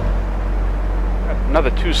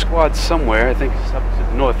 Another 2 squads somewhere, I think it's up to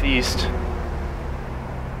the northeast.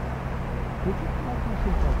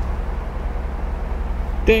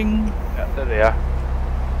 Ding! Yeah, there they are.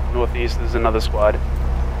 Northeast, there's another squad.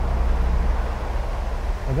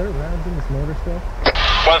 Are there rounds in this mortar still?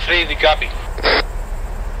 1-3, the copy.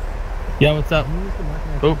 Yeah, what's up?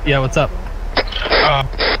 Oh, yeah, what's up?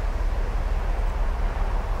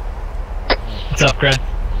 What's up, Greg?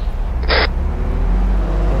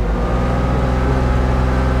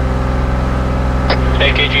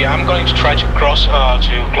 Hey KG, I'm going to try to cross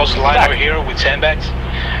to close the line over here with sandbags.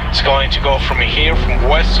 It's going to go from here, from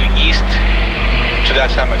west to east to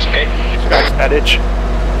that sandbags, okay? Scratch that itch.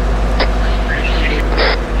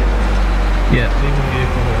 Yeah, leave the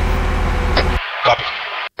vehicle here. Copy.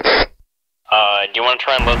 Do you want to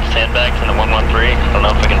try and load the sandbags in the 113? I don't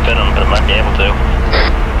know if I can fit them, but I might be able to.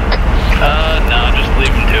 No, just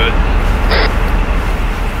leave them to it.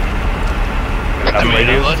 I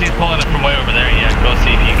mean, unless he's pulling it from way over there, yeah, go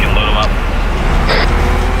see if you can load them up.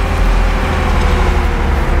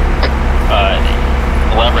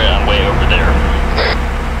 Elaborate on way over there.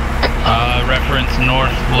 Reference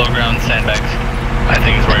north, low ground sandbags. I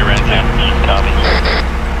think is where he ran to. Copy.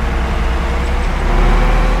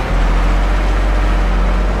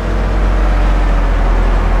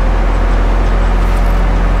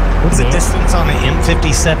 What's the distance on the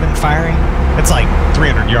M57 firing? It's like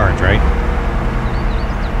 300 yards, right?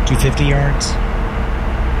 250 yards?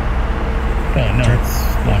 Oh, no, it's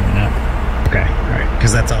longer than that. Okay, alright,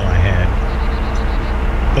 because that's all I had.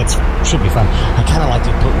 That should be fine. I kind of like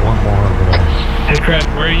to put one more over there. Hey, Crab,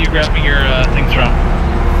 where are you grabbing your things from?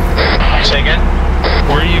 Say again?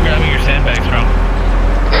 Where are you grabbing your sandbags from?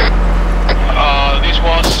 This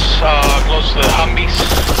was close to the Humvees.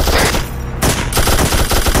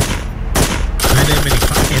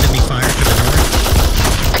 Enemy fire to the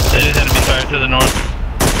north? It is enemy fire to the north.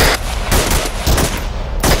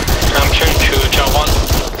 I'm turning to John 1.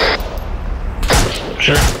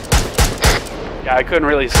 Sure. Yeah, I couldn't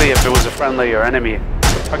really see if it was a friendly or enemy.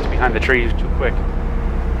 Tucked behind the trees too quick.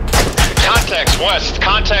 Contacts west.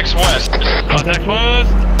 Contacts west. Contacts west.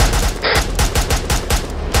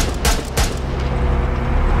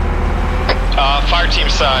 Fire team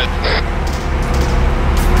side.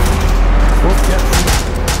 Oh, yeah.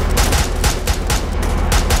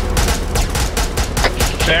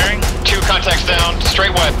 Bearing. 2 contacts down,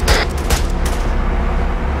 straight west.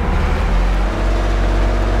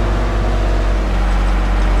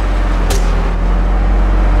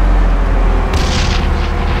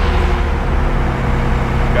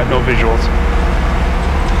 Got no visuals.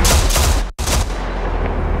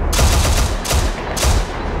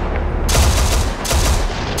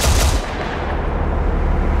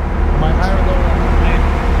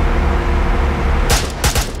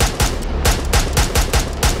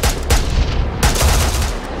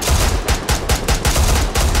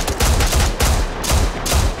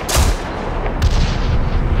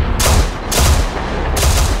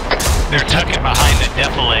 They're tucking behind the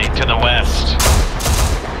defilade to the west.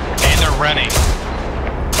 And they're running.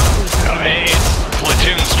 Oh, it's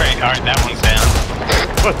platoon straight. Alright, that one's down.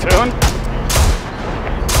 Platoon?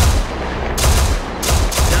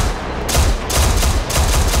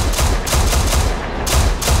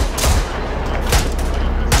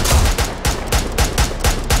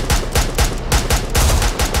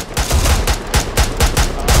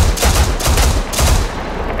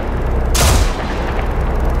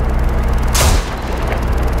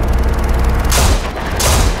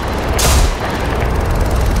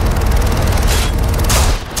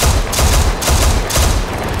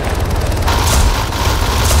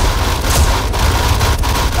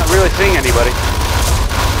 Seeing anybody.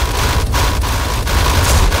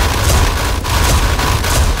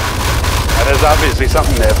 That is obviously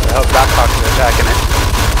something that Blackhawks are attacking it.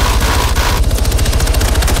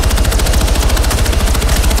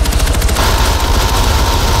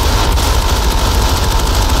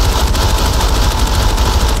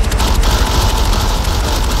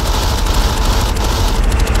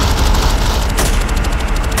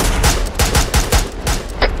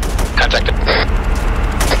 Contacted.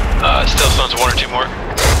 Still stones 1 or 2 more.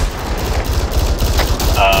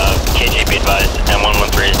 KG be advised,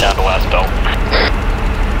 M113 is down to last belt.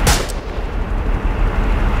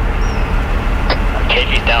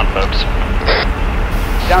 KG's down, folks.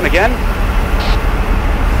 Down again?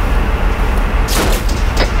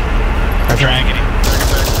 I'm dragging him.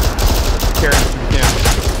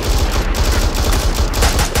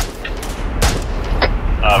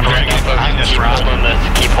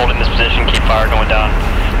 Keep holding this position, keep fire going down.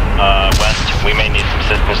 West, we may need some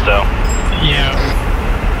assistance though. Yeah.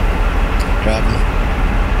 Driving.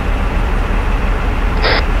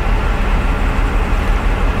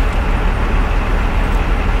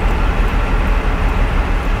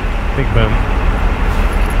 Big boom.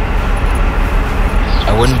 I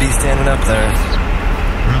wouldn't be standing up there.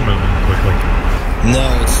 I'm moving quickly. No,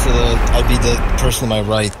 it's I'd be the person to my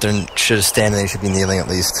right. They should have standing. They should be kneeling at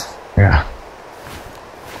least. Yeah.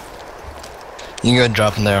 You can go ahead and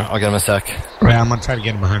drop him there. I'll get him a sec. Right, I'm gonna try to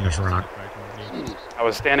get him behind this rock. I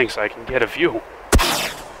was standing so I can get a view. I'm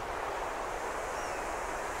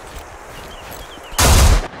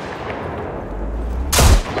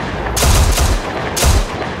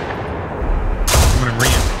gonna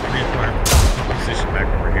reacquire my position back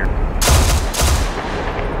over here.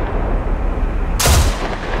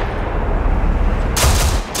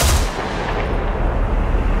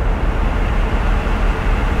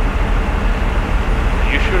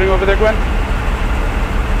 Over there, Gwen?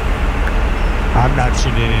 I'm not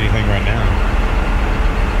shooting anything right now.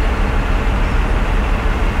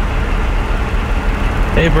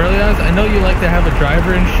 Hey, Berlioz, I know you like to have a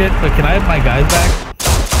driver and shit, but can I have my guys back?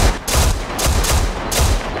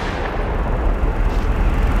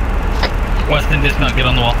 Weston, dismount, get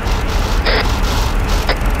on the wall.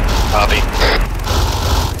 Copy.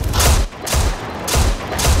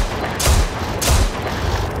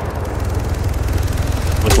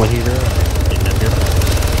 What heater?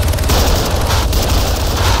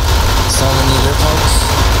 Someone need their pumps?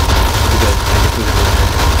 We're good. I guess we can do it.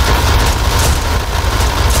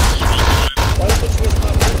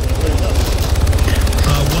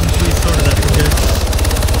 Once we sorted that, we're good.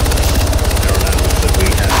 Never mind, but we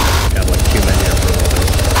have like too many up for a little bit.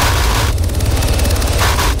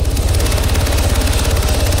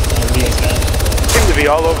 Seem to be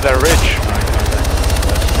all over that ridge.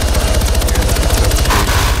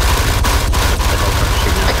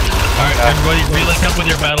 Alright, everybody relink up with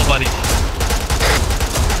your battle buddies.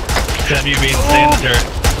 WB, stay in the dirt.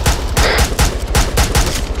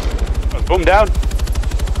 Boom down.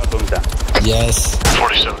 Boom down. Yes.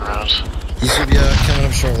 47 rounds. You should be coming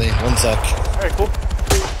up shortly. 1 sec. Alright, cool.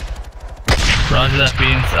 Roger that,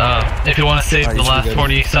 Beans. If you want to save the last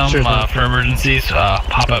 40-some for emergencies,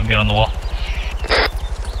 pop up and get on the wall.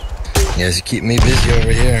 Yes, you keep me busy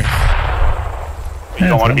over here. You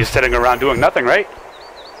don't want to be sitting around doing nothing, right?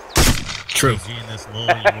 True. In this lull,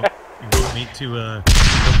 you won't want me to go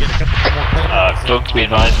get a couple more players? Folks, be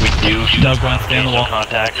advised, we do Doug, go on, stay on the wall.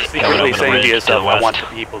 contact. Secretly saying to yourself, I want the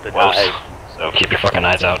people to die. So keep your fucking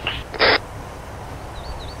eyes out.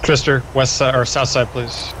 Trister, west side or south side,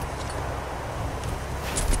 please.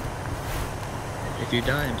 If you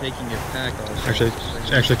die, I'm taking your pack. Actually,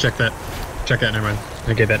 check that. Check that. Never mind.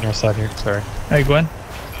 I get that north side here. Sorry. Hey, Gwen.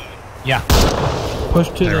 Yeah. Push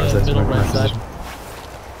to the middle right side.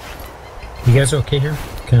 You guys okay here?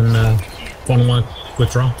 Can 1-1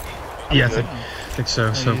 withdraw? Yeah, I think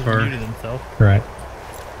so. So far. Right.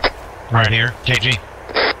 Right here, KG.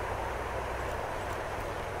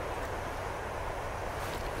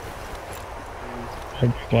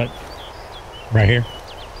 What? Right here.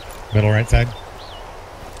 Middle right side.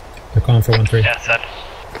 They're calling for 1-3. Yeah, set.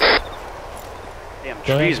 Damn,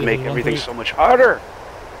 trees make everything so much harder.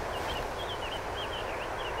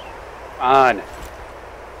 On.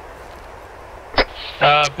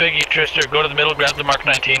 Biggie, Trister, go to the middle, grab the Mark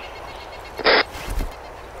 19.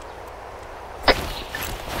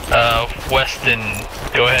 Weston,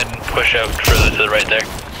 go ahead and push out further to the right there.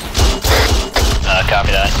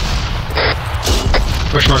 Copy that.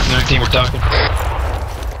 Push Mark 19, we're talking.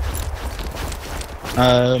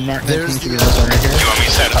 Mark 19 to the other right here. You want me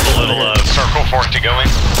to set up a little circle for it to go in?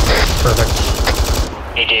 Perfect.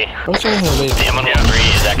 AJ, the M113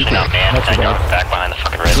 is actually not manned. I know, back behind the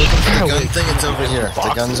fucking ridge. The gun thing is over here.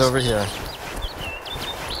 The gun's over here.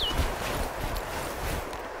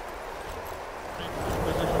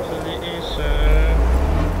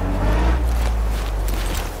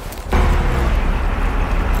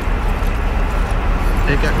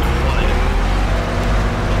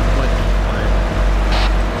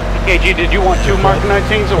 KG, did you want 2 Mark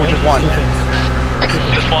 19s or just 1?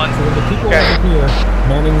 Just 1. So the people over here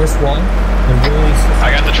manning this wall, really... I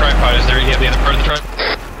got the tripod. Is there? You have the other part of the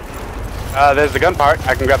tripod? There's the gun part.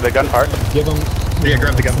 I can grab the gun part. Give them... Yeah,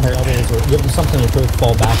 grab the gun part. Give them something to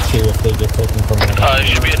fall back to if they get taken from the... It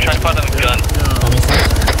should be a tripod and a gun.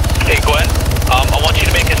 Hey, Gwen, I want you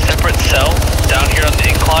to make a separate cell down here on the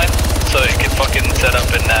incline so you can fucking set up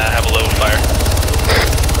and have a low fire.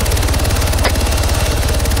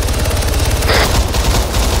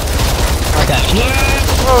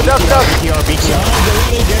 Oh, duck. BTR.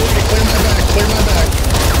 Get ready, clear my back.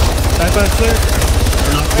 Tripod clear.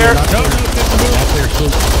 Clear. No, clear.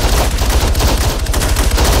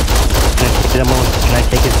 Can I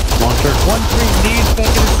take his launcher? 1-3 needs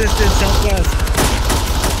fucking assistance, southwest.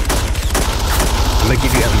 I'm gonna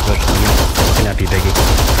give you heavy push. I'm looking at you, Biggie.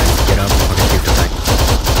 Get up. I'll get you back.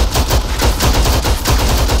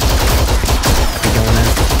 Keep going in.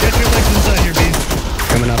 Get your legs inside here, bees.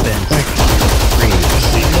 Coming up in. 3,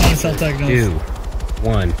 2,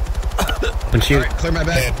 1. And shoot. Right, clear my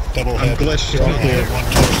back. Double I'm head. glitched. Shoot.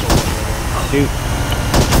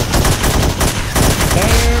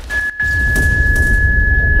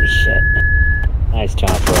 Holy shit. Nice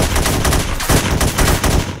job, bro.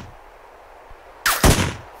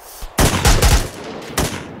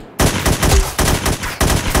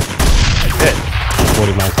 I did.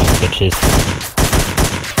 40 miles on bitches.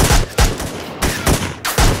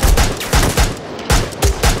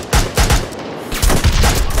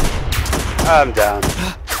 I'm down.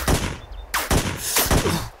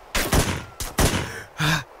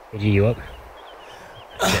 You up?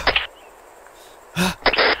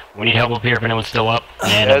 We need help up here if anyone's still up.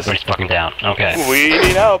 And everybody's fucking down. Okay. We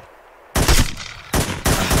need help.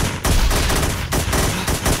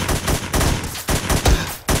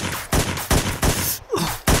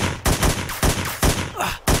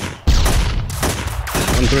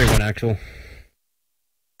 One actual.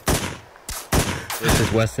 This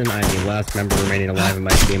is Weston. I'm the last member remaining alive in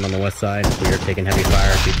my team on the west side. We are taking heavy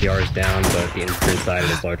fire. BTR is down, but the infantry side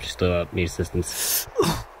is largely still up. Need assistance.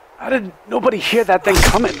 How did nobody hear that thing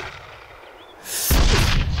coming?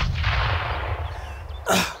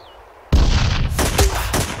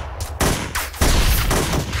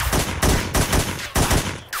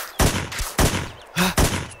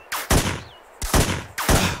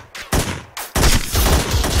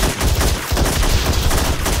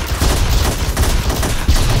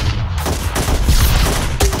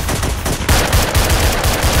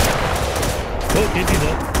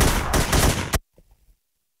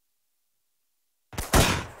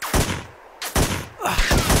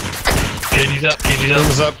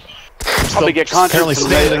 Thumbs up. Probably get conscious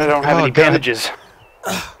and I don't have any bandages.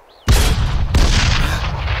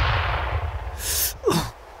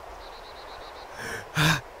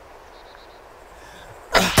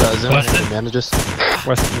 Weston? Bandages?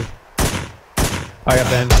 Weston. I got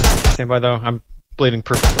bandages. Stand by though. I'm bleeding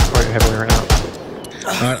quite heavily right now.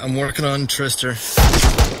 Alright, I'm working on Trister.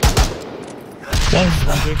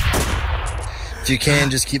 If you can,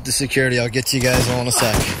 just keep the security. I'll get to you guys all in a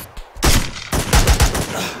sec.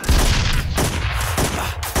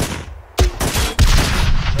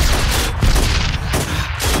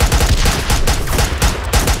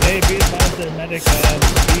 Hey, be advised there, medic.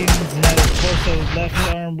 Beans has torso, left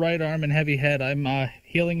arm, right arm, and heavy head. I'm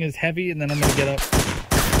healing his heavy, and then I'm gonna get up.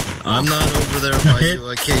 I'm not over there by you,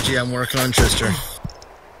 KG. I'm working on Trister.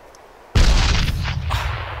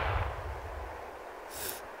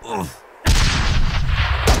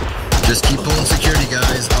 Just keep pulling security,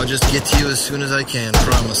 guys. I'll just get to you as soon as I can.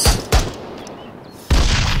 Promise.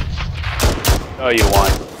 Oh, you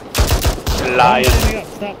want? Lion.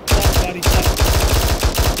 Stop, buddy, stop.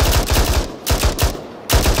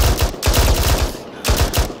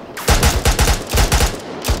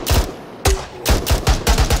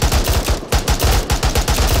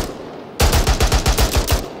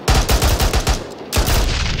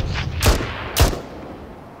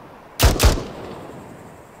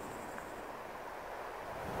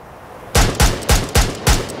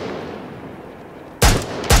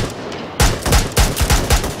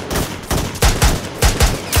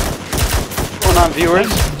 Viewers.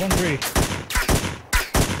 1-3.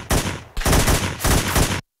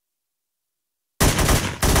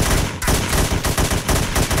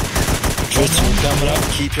 Tristan coming up.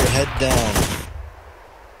 Keep your head down.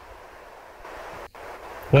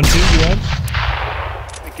 1-2, you on?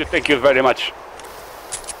 Thank you very much.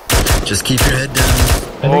 Just keep your head down. I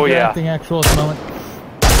think you're acting actual at the moment.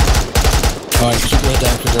 Alright, keep your head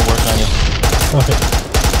down because they're working on you. Okay.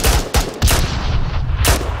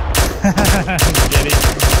 Get it.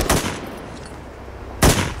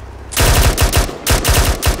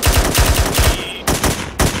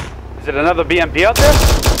 Is it another BMP out there?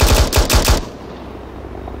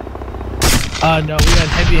 No, we had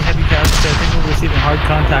heavy casualty. I think we're receiving hard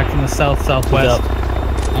contact from the southwest.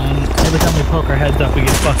 Every time we poke our heads up, we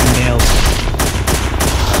get fucking nailed.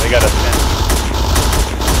 They got us in.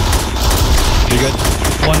 You good?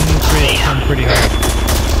 1-3, I'm pretty hard.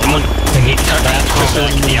 I'm on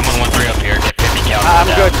 1-3 up here. Get 50 cal. I'm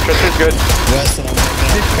good. Tristan's good. West and I'm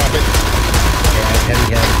copy. Heavy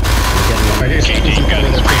guy. KG gun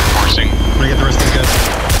is reinforcing. I'm gonna get the rest of these guys.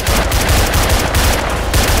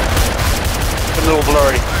 It's a little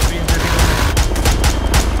blurry.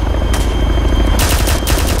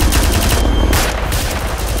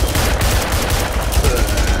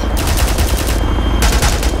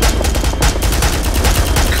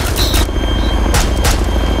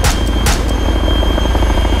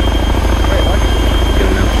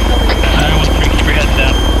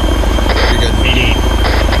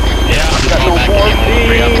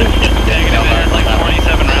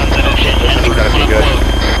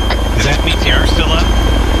 Is that BTR still up?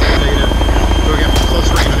 Negative. Go get close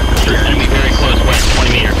range. There's enemy very close west, 20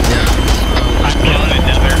 meters. Yeah. I'm killing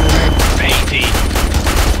another AT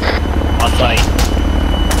on site.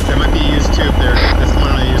 There might be a used tube there. This one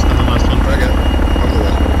I used on the last one. I got it. I'm the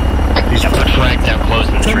way. I put flags down close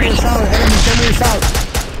in the trees. 10 meters south, enemy 10 meters south.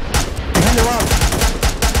 Behind the rock.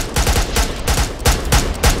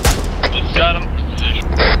 Got him.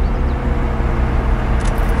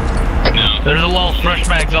 There's a lull, fresh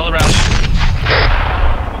mags all around.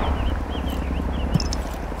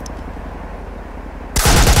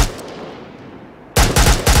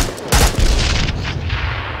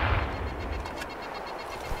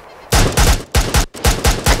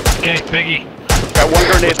 Okay, Biggie. Got one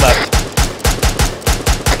grenade left.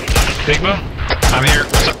 Big Boom? I'm here.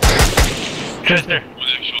 What's up? Trister.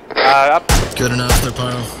 Up. Good enough, they're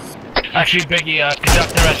pyro. Actually, Biggie,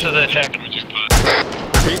 conduct the rest of the check.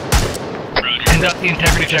 Repeat. Conduct the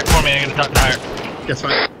integrity check for me. I'm gonna talk to higher. Guess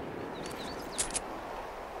fine.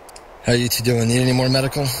 How you two doing? Need any more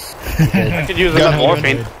medical? I could use enough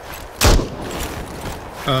morphine.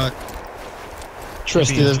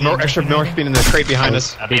 Tristy, there's more extra morphine in the crate behind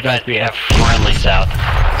us. I'll be advised we have friendly south.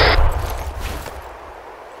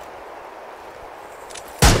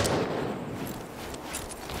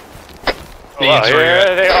 Oh, wow,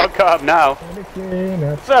 here they all come now.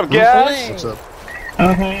 What's up, guys? What's up?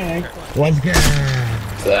 Oh, hey. What's good?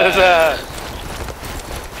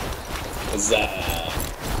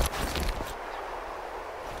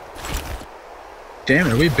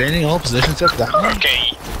 Damn, are we banning all positions up that way?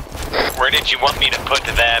 Okay. Where did you want me to put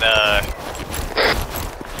that,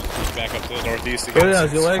 Back up to the northeast again. I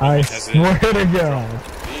swear to God.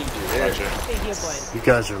 You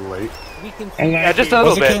guys are late. Yeah, just a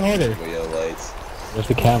little bit. Where's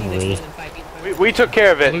the cavalry? We took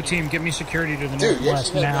care of it. Blue team, get me security to the Dude,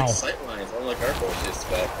 northwest you now. Like sight lines, unlike our bullshit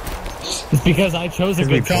spec. It's because I chose a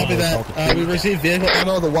good Copy that. We received vehicle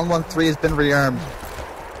ammo. The 113 has been rearmed.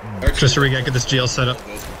 Tristan, we gotta get this GL set up.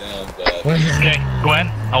 Okay, Gwen,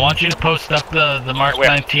 I want you to post up the Mark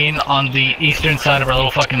 19 on the eastern side of our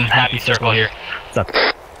little fucking happy circle here. What's up?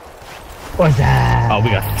 What's that? Oh, we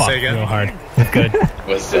got fucked real hard. That's good.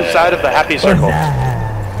 Inside of the happy circle.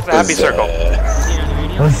 The happy circle.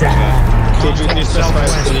 What's that? Can you specify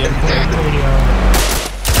the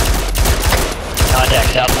Contact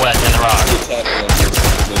southwest in the rock.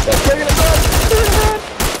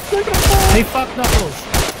 Hey, fuck Knuckles!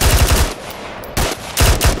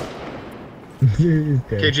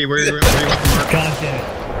 KG, where do you want the Mark? God damn it.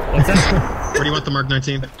 What's that? Where do you want the Mark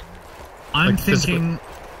 19? I'm thinking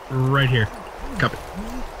right here. Copy.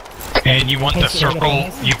 And you want the circle,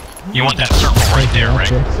 you want that circle right there, right?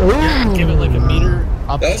 Give it like a meter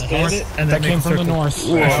up That's ahead it. and then That came from the north.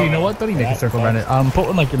 Actually, you know what? Don't even make a circle around it. Put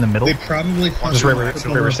one like in the middle. They probably Just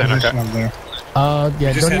river stand, okay. up there.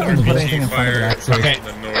 Yeah, don't even put anything in front of it actually. Okay.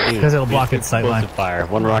 Because it'll block its sight line. Fire.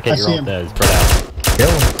 One rocket, I you're see all him. dead. Spread out. Kill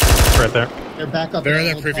him. Right there. They're back up. They're in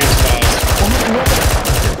their previous spots.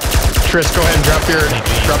 Tris, go ahead and drop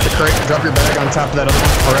the crate, drop your bag on top of that other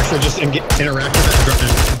one, or actually just interact with it and drop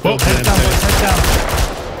it. Whoa, head down, boys, head down.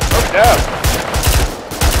 Oh, yeah.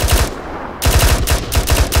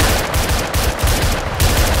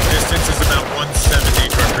 Distance is about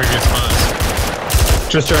 170 to our previous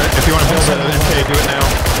spots. Just if you want to hold the MK, do it now.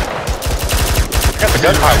 Got the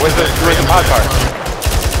gun part. Where's the pod part?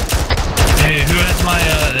 Hey, who has my,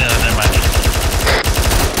 never mind.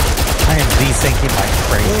 I am desyncing my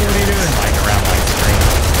frame. What are you doing? Flying around my screen.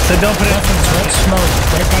 So don't put it up in Red smoke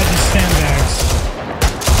right by the sandbags.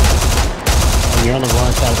 You're on the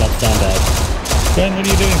wrong side of that sandbag. Ben, what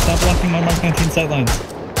are you doing? Stop blocking my Mark 19 sightlines.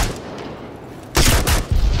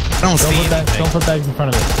 Don't put bags in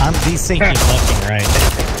front of it. I'm desyncing left and right.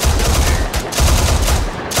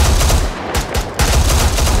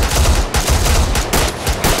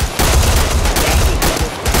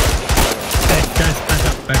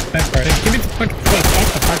 Back. Give me the fucking place. Back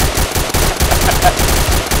the fuck.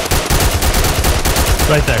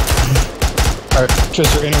 Right there. Alright,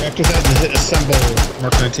 Tristan, interact with that and hit assemble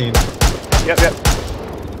Mark 19. Yep.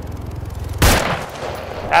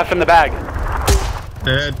 Half in the bag.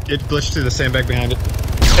 It glitched through the sandbag behind it.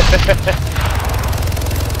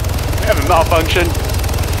 We have a malfunction.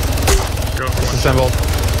 Go It's for it. assembled.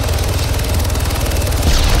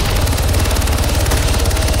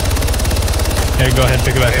 Here, go ahead,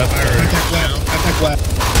 pick it back up. Contact left.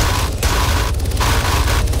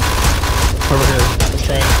 Over here. Let's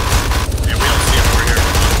try it. Yeah, we don't see him over here.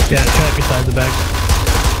 Yeah, try it beside the bag.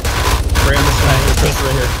 Right on this side. Chris,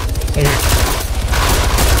 right here. Right here.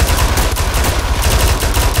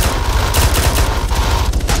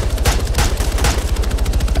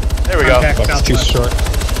 There we go. That's too short.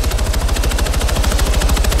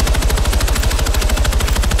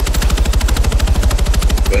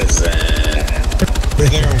 Is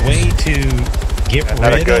there a way to get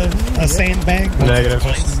rid of a sandbag? Negative.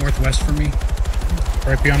 Northwest for me.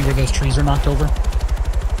 Right beyond where those trees are knocked over.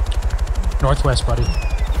 Northwest, buddy.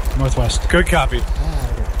 Northwest. Good copy.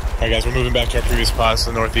 Alright guys, we're moving back to our previous spots to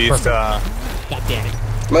the northeast. God damn it.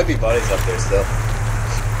 Might be bodies up there still.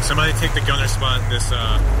 Somebody take the gunner spot in this,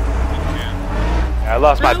 I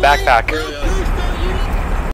lost my backpack.